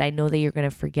do it, I know that you're going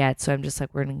to forget. So I'm just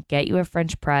like, we're going to get you a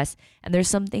French press. And there's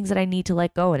some things that I need to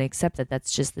let go and accept that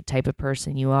that's just the type of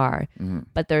person you are. Mm-hmm.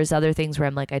 But there's other things where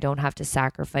I'm like, I don't have to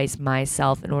sacrifice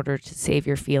myself in order to save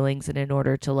your feelings and in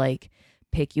order to like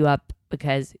pick you up,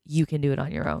 because you can do it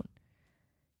on your own.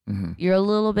 Mm-hmm. You're a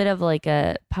little bit of like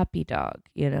a puppy dog,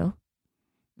 you know?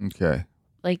 Okay.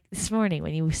 like this morning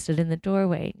when you stood in the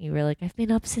doorway and you were like, I've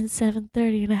been up since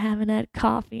 7:30 and I haven't had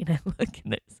coffee. And I look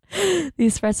and there's the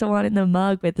espresso one in the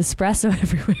mug with espresso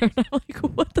everywhere. And I'm like,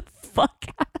 what the fuck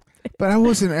happened? But I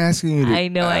wasn't asking you to. I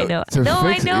know. to No,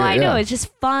 I fix it. know. Yeah, I know. yeah. It's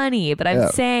just funny. But I'm Yeah.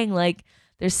 saying like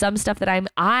there's some stuff that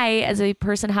I as a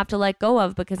person have to let go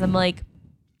of because I'm like,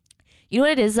 you know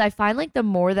what it is? I find like the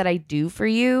more that I do for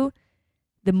you,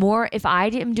 the more, if I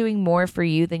am doing more for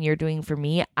you than you're doing for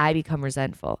me, I become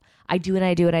resentful. I do and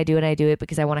I do and I do and I do it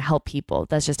because I want to help people.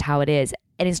 That's just how it is.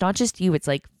 And it's not just you, it's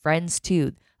like friends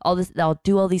too. All this, I'll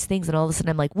do all these things and all of a sudden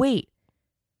I'm like, wait,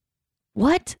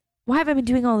 what? Why have I been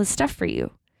doing all this stuff for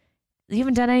you? You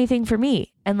haven't done anything for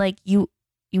me. And like you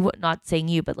not saying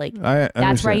you, but like I that's where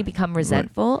understand. you become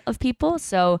resentful of people.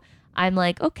 So I'm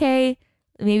like, okay,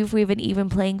 maybe if we have an even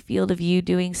playing field of you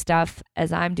doing stuff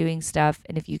as I'm doing stuff,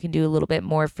 and if you can do a little bit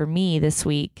more for me this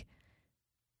week,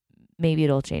 maybe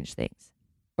it'll change things.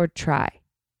 Or try,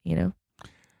 you know?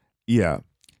 Yeah.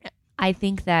 I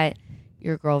think that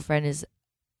your girlfriend is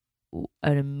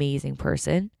an amazing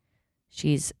person.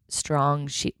 She's strong.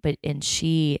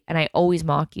 And I always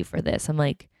mock you for this. I'm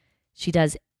like, she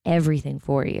does everything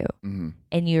for you. Mm-hmm.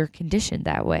 And you're conditioned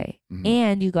that way. Mhm.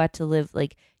 And you got to live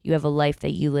like you have a life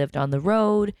that you lived on the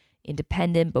road,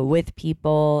 independent, but with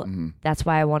people. Mm-hmm. That's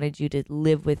why I wanted you to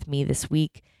live with me this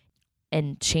week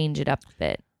and change it up a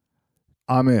bit.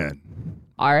 I'm in.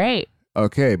 All right.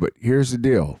 Okay, but here's the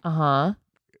deal. Uh-huh.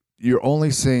 You're only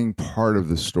saying part of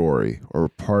the story or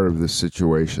part of the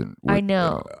situation. I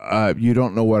know. You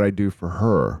don't know what I do for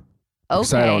her.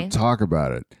 Because I Okay. don't talk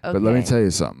about it. But let me Okay. tell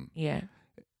you something. Yeah.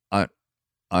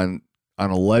 On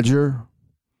a ledger,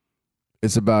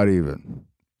 it's about even.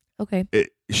 Okay.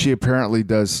 She apparently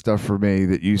does stuff for me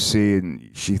that you see, and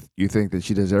you think that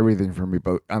she does everything for me.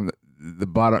 But on the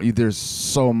bottom, there's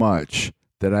so much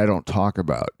that I don't talk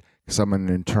about because I'm an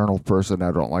internal person.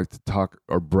 I don't like to talk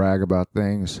or brag about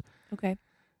things. Okay.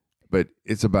 But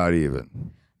it's about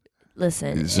even.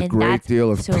 Listen. It's a and great that's-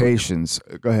 deal of so patience.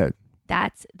 Go ahead.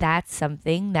 That's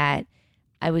something that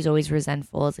I was always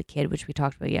resentful as a kid, which we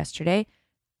talked about yesterday.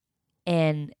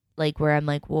 And like where I'm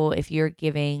like, well, if you're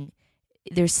giving,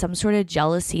 there's some sort of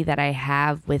jealousy that I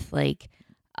have with like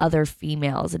other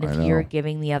females. And I if know. you're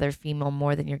giving the other female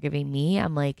more than you're giving me,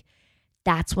 I'm like,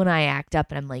 that's when I act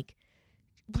up and I'm like,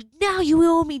 now you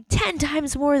owe me 10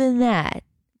 times more than that.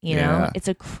 You know, Yeah. it's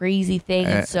a crazy thing.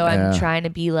 And so Yeah. I'm trying to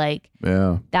be like,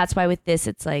 Yeah. that's why with this,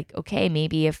 it's like, okay,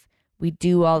 maybe if we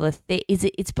do all the things,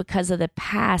 it's because of the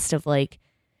past of like,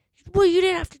 well, you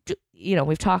didn't have to do, you know,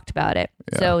 we've talked about it.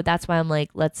 Yeah. So that's why I'm like,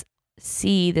 let's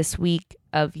see this week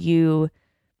of you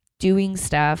doing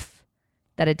stuff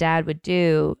that a dad would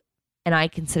do. And I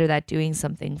consider that doing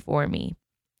something for me.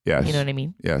 Yes. You know what I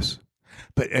mean? Yes.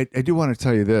 But I do want to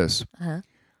tell you this. Uh-huh.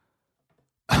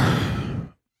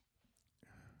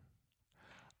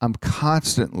 I'm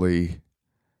constantly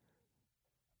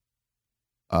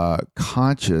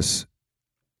conscious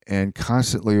and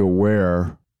constantly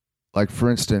aware. Like, for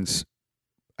instance,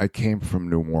 I came from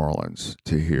New Orleans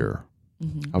to here.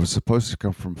 Mm-hmm. I was supposed to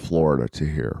come from Florida to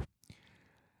here.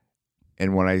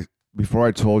 And before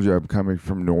I told you I'm coming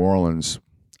from New Orleans,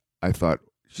 I thought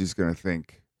she's going to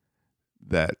think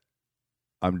that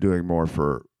I'm doing more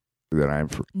for than I am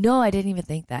for. No, I didn't even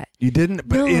think that. You didn't?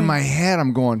 But No. in my head,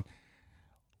 I'm going,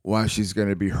 wow, she's going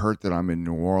to be hurt that I'm in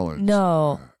New Orleans.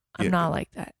 No, I'm Yeah. not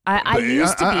like that. I But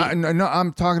used to be. no,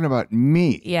 I'm talking about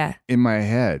me Yeah. in my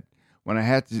head. When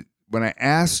I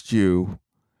asked you,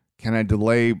 can I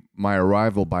delay my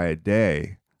arrival by a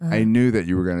day? Uh-huh. I knew that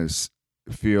you were going to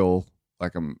feel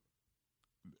like I'm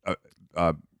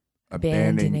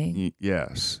Abandoning.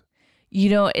 Yes. You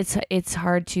know, it's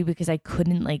hard too because I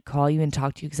couldn't like call you and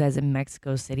talk to you because I was in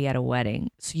Mexico City at a wedding.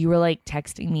 So you were like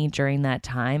texting me during that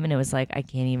time, and it was like I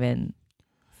can't even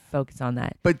focus on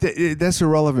that. But that's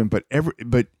irrelevant.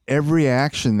 But every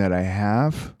action that I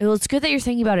have, Well, it's good that you're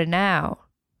thinking about it now,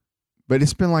 but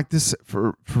it's been like this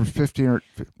for 15 or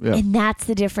yeah. and that's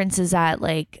the difference. Is that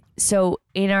like so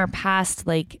in our past,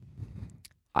 like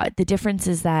the difference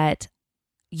is that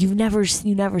you never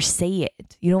say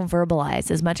it. You don't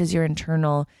verbalize as much as your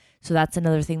internal. So that's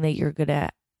another thing that you're gonna,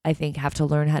 I think, have to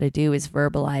learn how to do is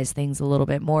verbalize things a little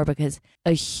bit more because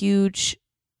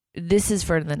this is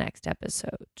for the next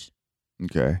episode.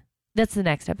 Okay. That's the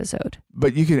next episode.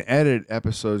 But you can edit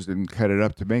episodes and cut it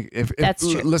up to make if That's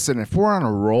true. Listen, if we're on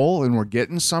a roll and we're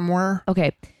getting somewhere,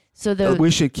 Okay. So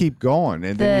we should keep going,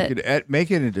 and then you the- could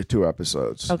make it into 2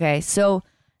 episodes. okay. So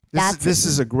This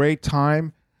is a great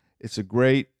time. It's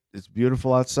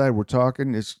beautiful outside. We're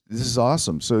talking. This is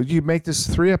awesome. So you make this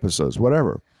 3 episodes,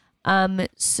 whatever.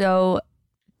 So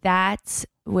that's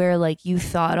where like you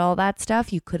thought all that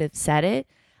stuff, you could have said it.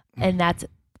 And that's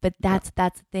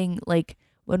the thing. Like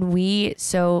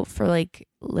so for like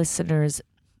listeners,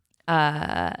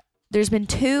 there's been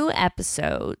 2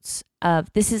 episodes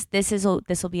of this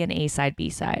will be an A side, B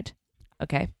side.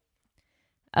 Okay.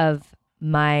 Of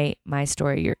my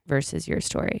story versus your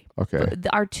story. Okay.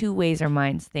 Our 2 ways our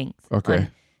minds think. Okay.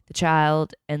 On the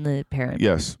child and the parent.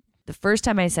 Yes. The first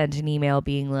time I sent an email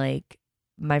being like,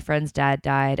 my friend's dad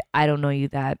died. I don't know you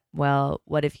that well.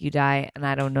 What if you die and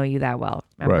I don't know you that well?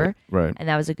 Remember? Right. And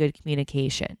that was a good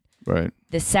communication. Right.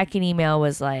 The second email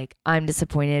was like, I'm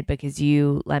disappointed because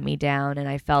you let me down and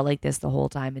I felt like this the whole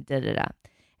time and da-da-da.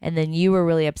 And then you were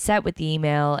really upset with the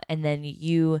email and then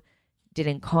you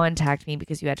didn't contact me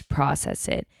because you had to process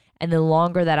it. And the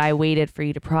longer that I waited for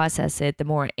you to process it, the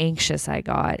more anxious I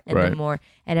got. And Right. the more,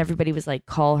 and everybody was like,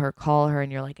 call her.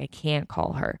 And you're like, I can't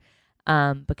call her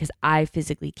because I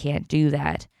physically can't do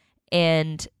that.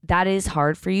 And that is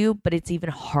hard for you, but it's even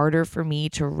harder for me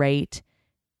to write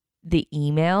the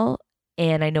email.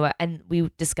 And I know, and we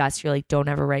discussed, you're like, don't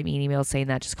ever write me an email saying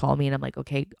that, just call me. And I'm like,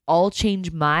 okay, I'll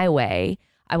change my way.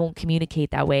 I won't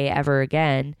communicate that way ever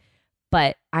again.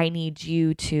 But I need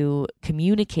you to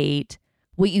communicate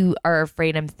what you are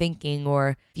afraid I'm thinking,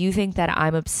 or if you think that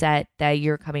I'm upset that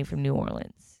you're coming from New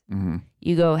Orleans, Mm-hmm.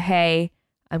 you go, hey,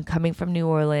 I'm coming from New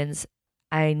Orleans.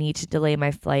 I need to delay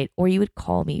my flight. Or you would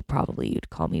call me, probably. You'd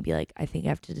call me and be like, I think I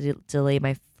have to delay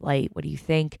my flight. What do you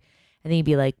think? And then you'd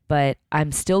be like, but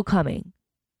I'm still coming.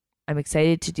 I'm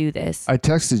excited to do this. I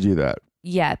texted you that.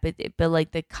 Yeah, but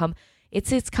like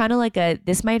it's kind of like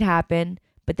this might happen,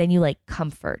 but then you like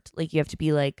comfort. Like you have to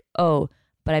be like, oh,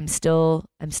 but I'm still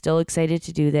excited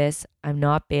to do this. I'm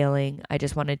not bailing. I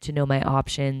just wanted to know my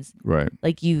options. Right.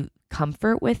 Like you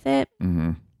comfort with it.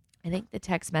 Mm-hmm. I think the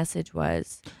text message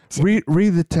was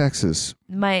Read the texts.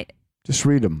 Just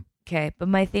read them. Okay, but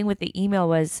my thing with the email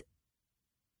was,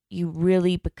 you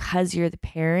really, because you're the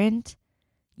parent,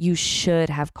 you should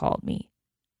have called me.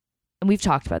 And we've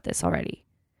talked about this already.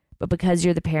 But because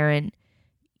you're the parent,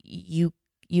 you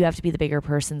have to be the bigger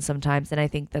person sometimes. And I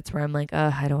think that's where I'm like,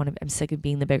 I'm sick of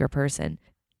being the bigger person.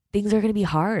 Things are going to be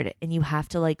hard and you have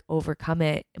to like overcome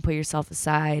it and put yourself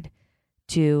aside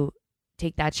to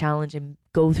take that challenge and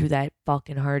go through that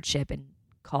fucking hardship and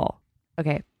call.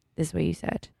 Okay, this is what you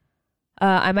said.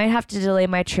 I might have to delay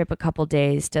my trip a couple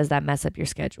days. Does that mess up your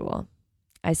schedule?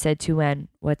 I said to when?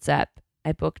 What's up?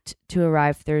 I booked to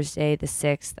arrive Thursday the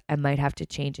 6th. I might have to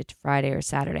change it to Friday or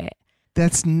Saturday.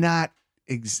 That's not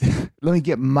let me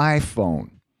get my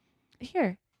phone.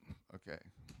 Here. Okay.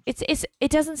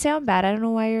 It doesn't sound bad. I don't know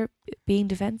why you're being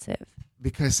defensive.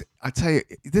 Because I tell you,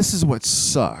 this is what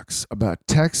sucks about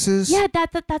Texas. Yeah,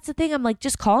 that's the thing. I'm like,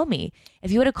 just call me.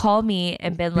 If you would have called me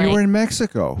and been like, you were in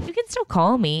Mexico. You can still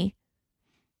call me.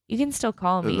 You can still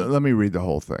call me. Let me read the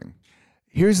whole thing.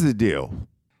 Here's the deal.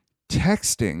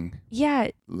 Texting. Yeah.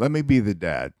 Let me be the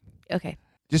dad. Okay.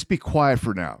 Just be quiet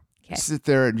for now. Okay. Sit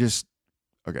there and just.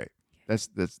 Okay.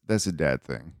 That's a dad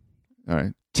thing. All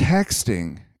right.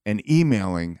 Texting and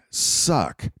emailing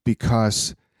suck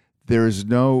because there is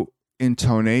no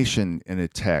intonation in a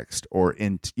text, or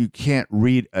you can't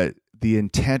read the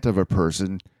intent of a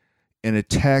person in a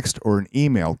text or an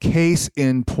email. Case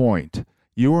in point,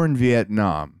 you were in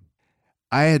Vietnam.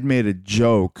 I had made a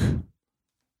joke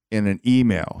in an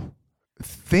email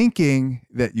thinking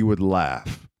that you would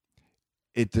laugh.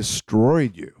 It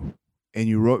destroyed you. And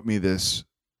you wrote me this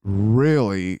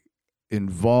really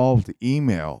involved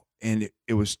email, and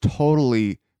it was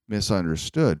totally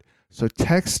misunderstood. So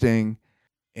texting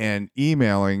and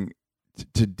emailing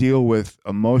to deal with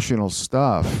emotional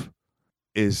stuff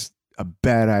is a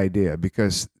bad idea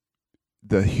because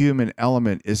the human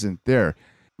element isn't there.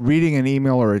 Reading an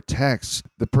email or a text,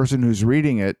 the person who's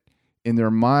reading it in their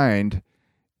mind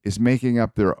is making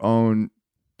up their own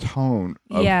tone.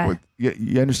 Yeah.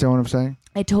 You understand what I'm saying?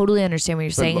 I totally understand what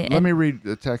you're saying. Let me read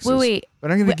the text. Wait.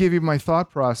 But I'm going to give you my thought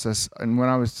process and when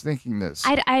I was thinking this.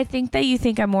 I think that you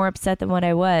think I'm more upset than what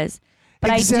I was.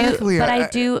 But Exactly. I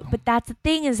do. But that's the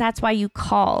thing, is that's why you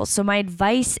call. So my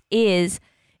advice is,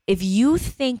 if you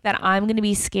think that I'm going to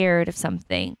be scared of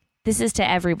something, this is to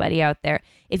everybody out there.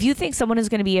 If you think someone is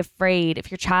going to be afraid, if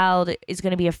your child is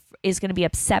going to be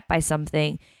upset by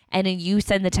something, and then you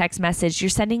send the text message,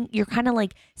 you're kind of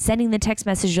like sending the text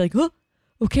message. You're like, oh,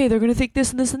 okay, they're going to think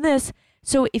this and this and this.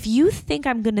 So if you think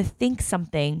I'm going to think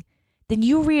something, then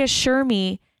you reassure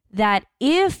me that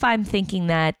if I'm thinking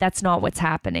that, that's not what's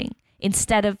happening.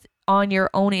 Instead of on your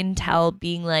own intel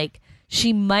being like,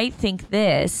 she might think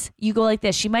this, you go like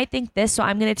this, she might think this, so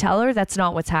I'm going to tell her that's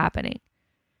not what's happening.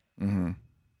 Mm-hmm.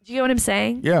 Do you get what I'm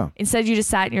saying? Yeah. Instead, you just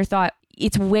sat in your thought.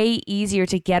 it's way easier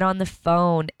to get on the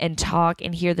phone and talk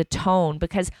and hear the tone,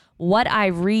 because what I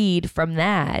read from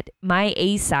that, my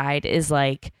A side is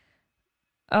like,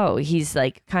 oh, he's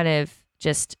like kind of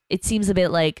just, it seems a bit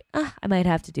like, I might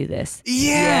have to do this.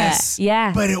 Yes.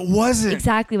 Yeah. But it wasn't.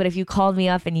 Exactly. But if you called me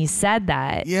up and you said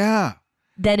that, Yeah.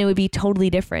 then it would be totally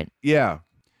different. Yeah.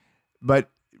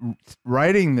 But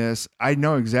writing this, I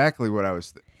know exactly what I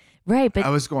was Right. But I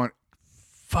was going,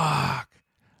 fuck,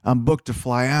 I'm booked to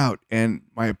fly out, and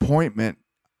my appointment,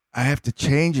 I have to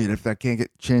change it if I can't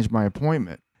change my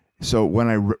appointment. So when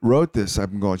I wrote this,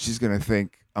 I'm going, she's going to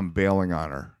think I'm bailing on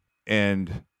her.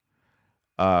 And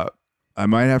I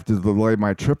might have to delay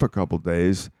my trip a couple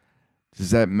days.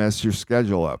 Does that mess your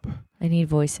schedule up? I need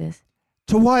voices.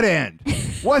 To what end?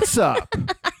 What's up?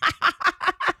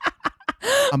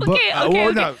 Okay.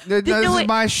 No, this is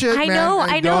my shit, I man.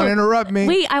 know. Don't interrupt me.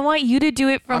 Wait, I want you to do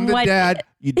it from I'm the what? dad.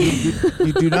 You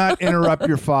do not interrupt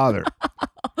your father.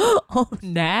 Oh,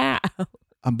 now.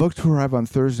 I'm booked to arrive on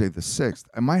Thursday the 6th.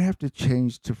 I might have to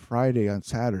change to Friday on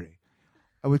Saturday.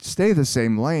 I would stay the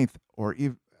same length, or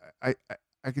even I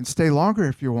can stay longer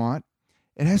if you want.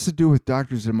 It has to do with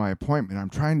doctors in my appointment. I'm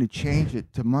trying to change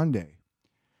it to Monday.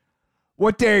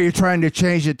 What day are you trying to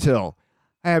change it till?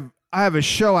 I have a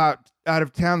show out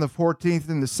of town the 14th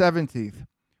and the 17th.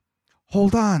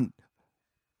 Hold on.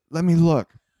 Let me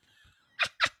look.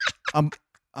 I'm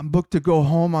booked to go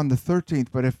home on the 13th,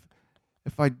 but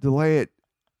if I delay it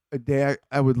a day,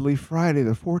 I would leave Friday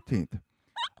the 14th.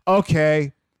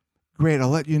 Okay. Great, I'll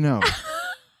let you know.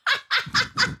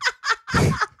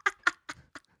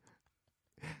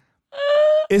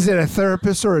 Is it a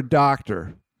therapist or a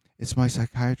doctor? It's my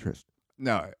psychiatrist.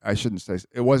 No, I shouldn't say.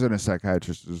 It wasn't a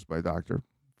psychiatrist. It was my doctor.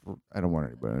 I don't want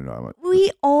anybody to know.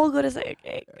 We all go to say,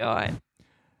 okay, go on.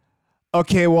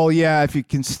 Okay, well, yeah, if you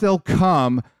can still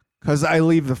come, because I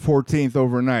leave the 14th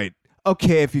overnight.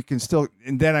 Okay, if you can still.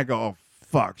 And then I go, oh,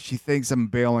 fuck. She thinks I'm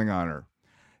bailing on her.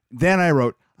 Then I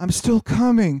wrote, I'm still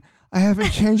coming. I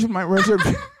haven't changed my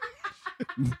reservation.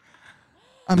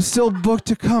 I'm still booked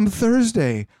to come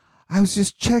Thursday. I was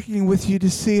just checking with you to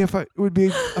see if it would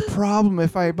be a problem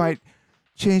if I might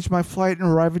change my flight and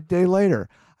arrive a day later.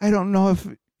 I don't know if,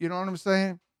 you know what I'm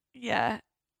saying? Yeah.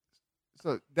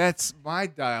 So that's my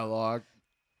dialogue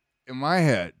in my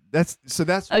head. That's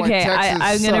why Okay, Texas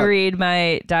I'm going to sucked. read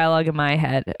my dialogue in my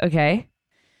head, okay?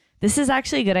 This is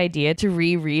actually a good idea to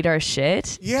reread our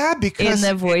shit Yeah, because in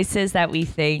the voices that we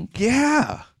think.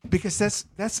 Yeah, because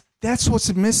that's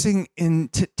what's missing in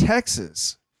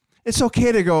Texas. It's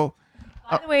okay to go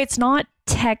By the way, it's not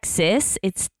Texas,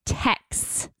 it's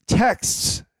texts.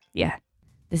 texts. Yeah.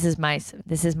 This is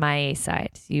my A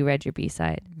side. You read your B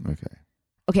side. Okay.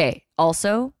 Okay.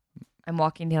 Also, I'm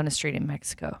walking down a street in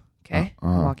Mexico. Okay.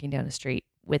 I'm walking down a street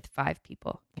with 5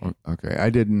 people. Okay. I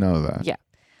didn't know that. Yeah.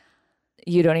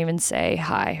 You don't even say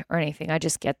hi or anything. I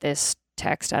just get this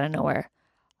text out of nowhere.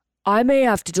 I may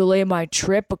have to delay my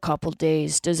trip a couple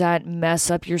days. Does that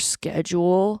mess up your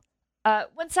schedule?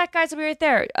 One sec, guys. I'll be right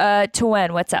there. To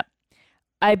when? What's up?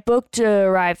 I booked to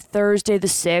arrive Thursday the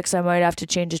 6th. I might have to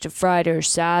change it to Friday or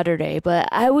Saturday, but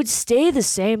I would stay the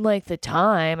same length of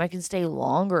time. I can stay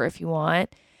longer if you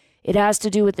want. It has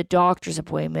to do with the doctor's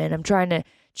appointment. I'm trying to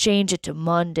change it to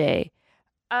Monday.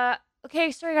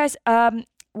 Okay, sorry guys.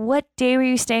 What day were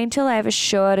you staying till? I have a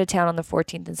show out of town on the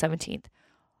 14th and 17th.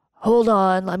 Hold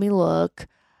on, let me look.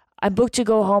 I'm booked to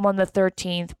go home on the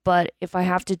 13th, but if I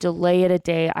have to delay it a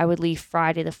day, I would leave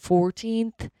Friday the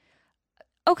 14th.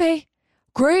 Okay,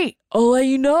 great. I'll let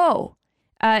you know.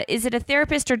 Is it a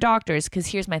therapist or doctors? Because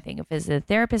here's my thing. If it's a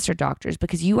therapist or doctors,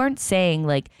 because you aren't saying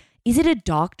like, is it a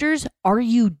doctor's? Are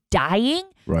you dying?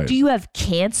 Right. Do you have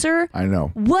cancer? I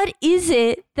know. What is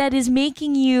it that is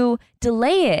making you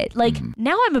delay it? Like,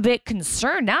 now I'm a bit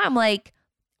concerned. Now I'm like,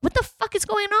 what the fuck is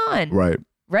going on? Right.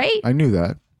 Right? I knew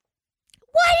that.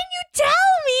 Why didn't you tell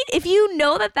me? If you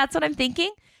know that that's what I'm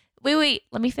thinking, wait,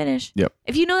 let me finish. Yep.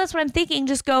 If you know that's what I'm thinking,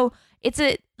 just go,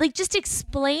 just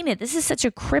explain it. This is such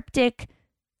a cryptic,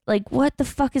 like, what the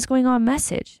fuck is going on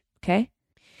message, okay?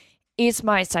 It's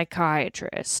my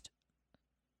psychiatrist.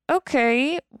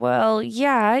 Okay, well,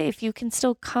 yeah, if you can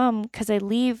still come, because I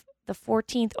leave the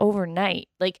 14th overnight.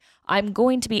 Like, I'm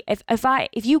going to be,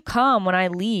 if you come when I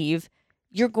leave,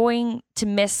 you're going to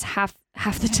miss half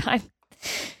the time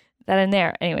that I'm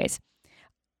there. Anyways,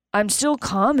 I'm still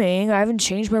coming. I haven't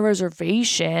changed my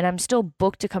reservation. I'm still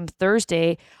booked to come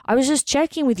Thursday. I was just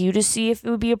checking with you to see if it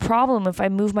would be a problem if I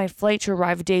move my flight to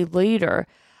arrive a day later.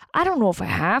 I don't know if I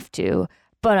have to,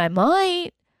 but I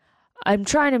might. I'm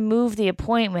trying to move the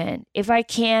appointment. If I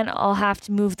can, I'll have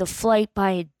to move the flight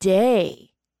by a day.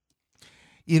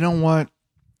 You know what?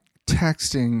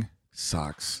 Texting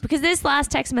sucks. Because this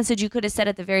last text message you could have said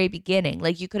at the very beginning.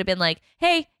 Like you could have been like,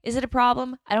 hey, is it a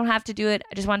problem? I don't have to do it.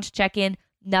 I just wanted to check in.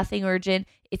 Nothing urgent.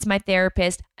 It's my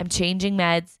therapist. I'm changing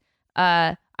meds.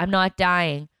 I'm not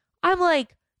dying. I'm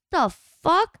like, the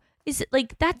fuck? Is it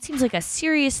like, that seems like a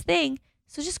serious thing.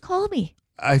 So just call me.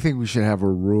 I think we should have a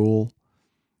rule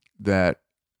that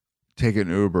taking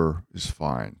Uber is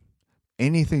fine.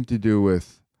 Anything to do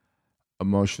with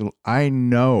emotional, I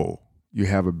know you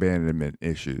have abandonment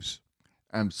issues.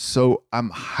 I'm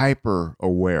hyper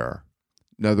aware.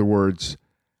 In other words,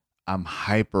 I'm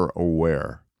hyper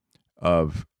aware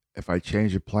of if I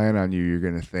change a plan on you, you're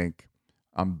going to think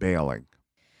I'm bailing.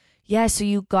 Yeah.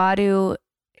 So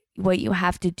what you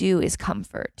have to do is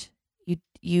comfort.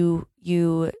 You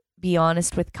be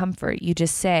honest with comfort. You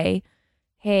just say,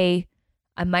 hey,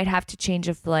 I might have to change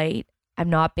a flight. I'm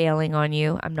not bailing on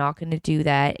you. I'm not going to do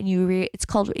that. And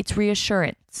it's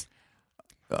reassurance.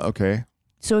 Okay.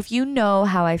 So if you know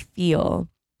how I feel,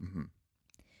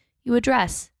 you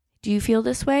address, do you feel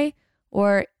this way?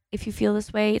 Or if you feel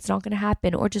this way, it's not going to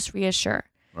happen, or just reassure.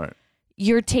 Right.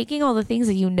 You're taking all the things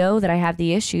that you know that I have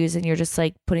the issues, and you're just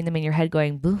like putting them in your head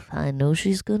going, boof, I know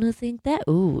she's going to think that.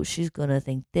 Ooh, she's going to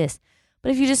think this.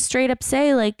 But if you just straight up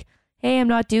say like, hey, I'm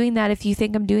not doing that. If you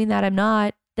think I'm doing that, I'm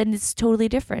not, then it's totally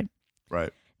different.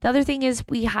 Right. The other thing is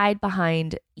we hide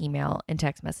behind email and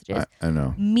text messages. I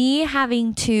know. Me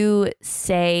having to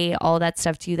say all that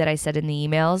stuff to you that I said in the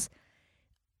emails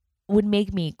would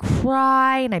make me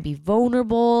cry, and I'd be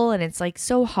vulnerable, and it's like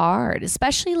so hard,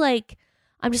 especially like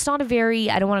I'm just not I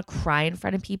don't want to cry in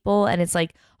front of people, and it's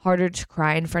like harder to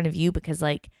cry in front of you because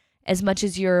like as much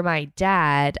as you're my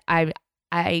dad,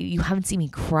 you haven't seen me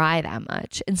cry that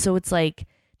much, and so it's like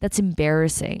that's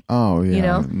embarrassing. Oh yeah. You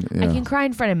know, yeah. I can cry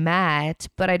in front of Matt,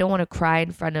 but I don't want to cry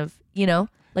in front of,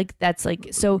 like that's like,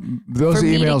 so those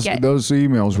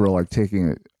emails were like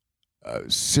taking a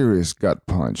serious gut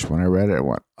punch. When I read it, I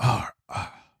went,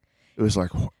 it was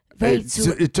like, right,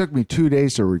 it took me 2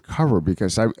 days to recover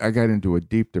because I got into a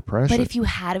deep depression. But if you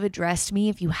had have addressed me,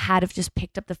 if you had have just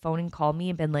picked up the phone and called me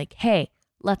and been like, hey,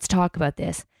 let's talk about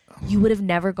this, you would have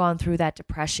never gone through that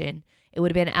depression. It would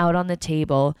have been out on the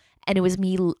table. And it was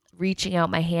me reaching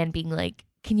out my hand being like,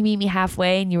 can you meet me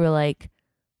halfway? And you were like,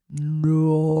 no.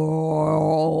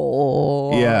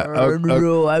 Yeah.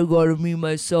 No, I got to meet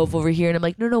myself over here. And I'm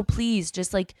like, no, please.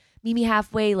 Just like meet me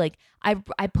halfway. Like I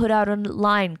put out on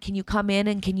line, can you come in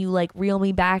and can you like reel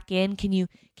me back in? Can you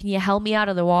help me out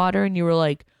of the water? And you were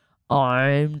like,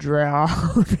 I'm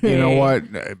drowning. You know what?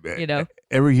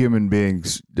 Every human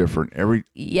being's different.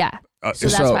 Yeah. So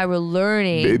that's why we're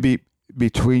learning.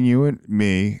 Between you and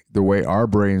me, the way our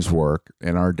brains work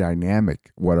and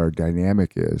what our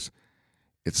dynamic is,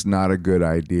 it's not a good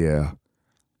idea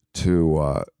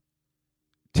to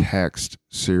text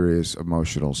serious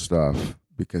emotional stuff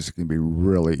because it can be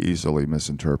really easily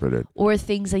misinterpreted. Or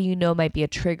things that might be a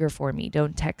trigger for me.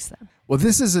 Don't text them. Well,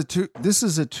 this is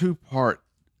a two-part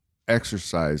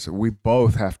exercise. We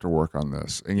both have to work on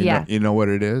this. And you know what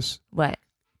it is? What?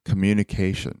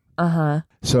 Communication. Uh-huh.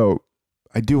 So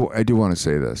I do want to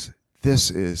say this.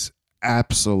 This is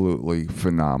absolutely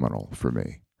phenomenal for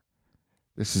me.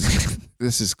 This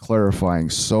is clarifying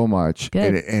so much,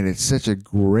 and it's such a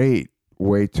great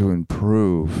way to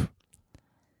improve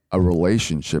a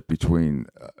relationship between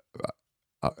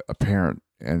a parent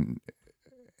and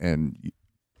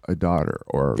a daughter,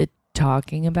 or the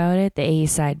talking about it, the A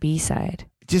side, B side.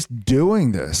 Just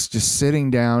doing this, just sitting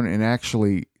down and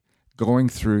actually going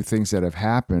through things that have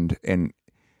happened and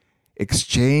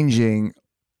exchanging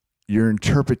your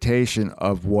interpretation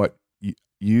of what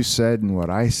you said and what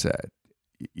I said.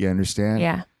 You understand?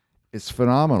 Yeah. It's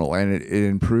phenomenal, and it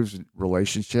improves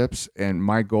relationships. And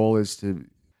my goal is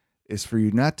for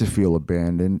you not to feel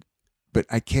abandoned, but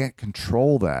I can't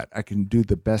control that. I can do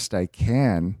the best I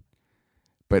can,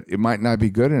 but it might not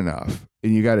be good enough.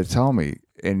 And you got to tell me.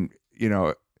 And,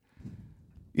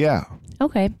 yeah.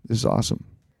 Okay. This is awesome.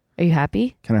 Are you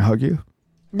happy? Can I hug you?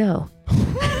 No.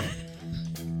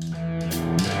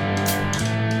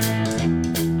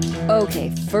 Okay,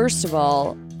 first of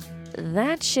all,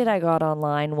 that shit I got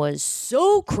online was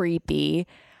so creepy.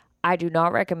 I do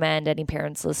not recommend any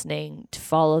parents listening to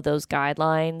follow those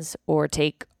guidelines or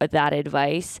take that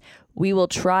advice. We will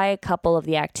try a couple of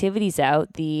the activities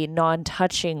out, the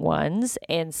non-touching ones,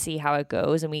 and see how it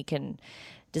goes, and we can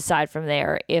decide from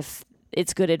there if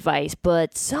it's good advice.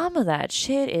 But some of that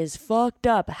shit is fucked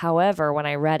up. However, when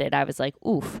I read it, I was like,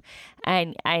 oof,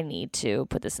 I need to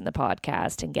put this in the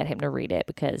podcast and get him to read it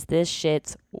because this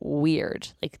shit's weird.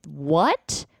 Like,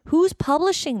 what? Who's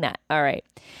publishing that? All right.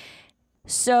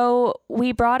 So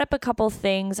we brought up a couple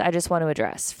things I just want to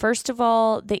address. First of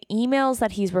all, the emails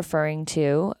that he's referring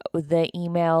to, the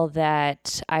email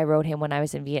that I wrote him when I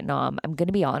was in Vietnam, I'm going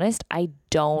to be honest, I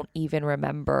don't even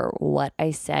remember what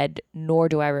I said, nor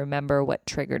do I remember what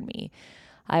triggered me.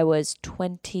 I was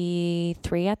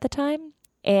 23 at the time.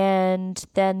 And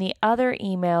then the other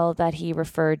email that he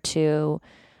referred to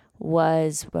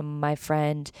was when my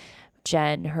friend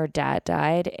Jen, her dad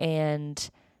died, and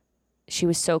she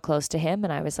was so close to him.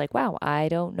 And I was like, wow, I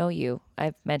don't know you.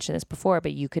 I've mentioned this before,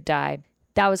 but you could die.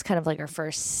 That was kind of like our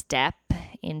first step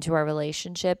into our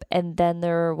relationship. And then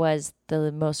there was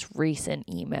the most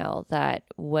recent email that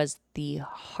was the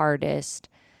hardest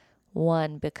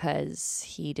one because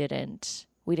we didn't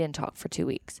talk for 2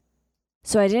 weeks.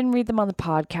 So I didn't read them on the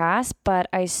podcast, but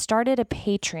I started a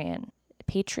Patreon.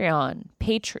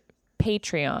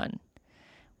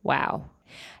 Wow.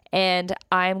 And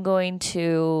I'm going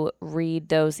to read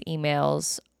those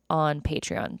emails on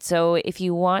Patreon. So if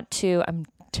you want to,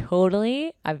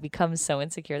 I've become so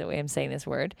insecure the way I'm saying this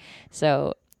word.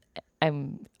 So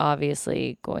I'm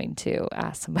obviously going to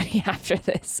ask somebody after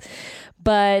this.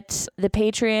 But the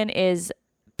Patreon is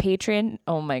Patreon.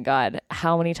 Oh my God.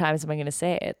 How many times am I going to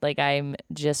say it? Like I'm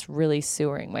just really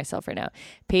sewering myself right now.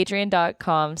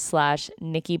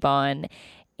 Patreon.com/Nikki Bon.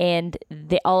 And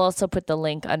I'll also put the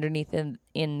link underneath in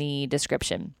the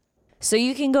description. So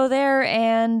you can go there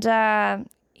and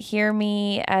hear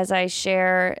me as I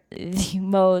share the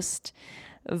most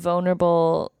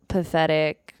vulnerable,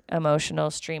 pathetic, emotional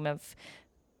stream of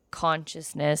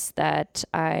consciousness that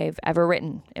I've ever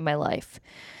written in my life.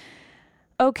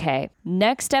 Okay,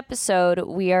 next episode,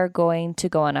 we are going to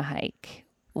go on a hike,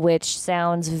 which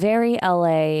sounds very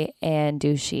LA and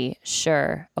douchey.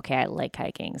 Sure. Okay, I like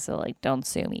hiking, so like don't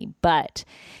sue me. But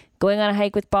going on a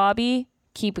hike with Bobby,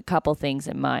 keep a couple things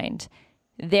in mind.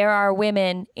 There are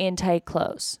women in tight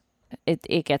clothes.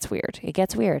 It gets weird. It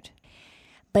gets weird.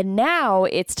 But now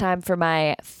it's time for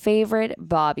my favorite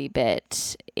Bobby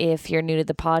bit. If you're new to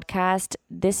the podcast,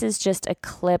 this is just a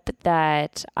clip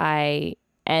that I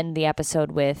end the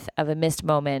episode with of a missed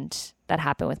moment that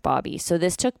happened with Bobby. So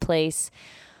this took place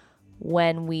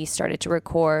when we started to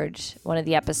record one of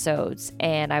the episodes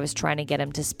and I was trying to get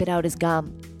him to spit out his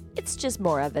gum. It's just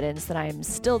more evidence that I'm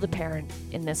still the parent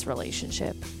in this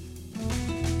relationship.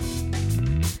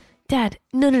 Dad,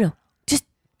 no. Just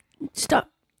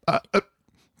stop.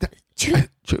 Chew.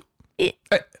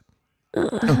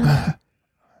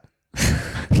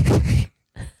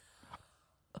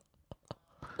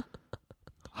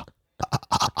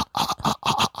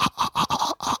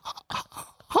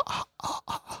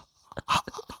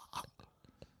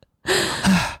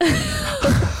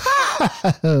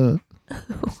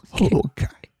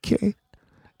 Okay.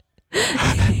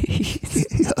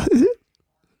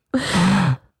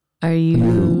 Are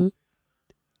you?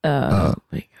 Oh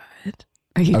my God!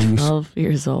 Are you 12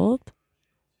 years old?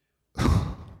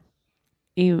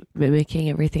 You mimicking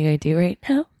everything I do right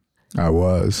now? I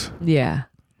was. Yeah,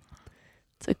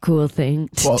 it's a cool thing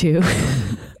to do.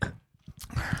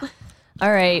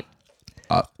 All right.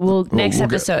 Next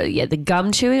episode, the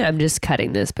gum chewing. I'm just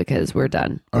cutting this because we're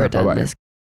done. We're done. This.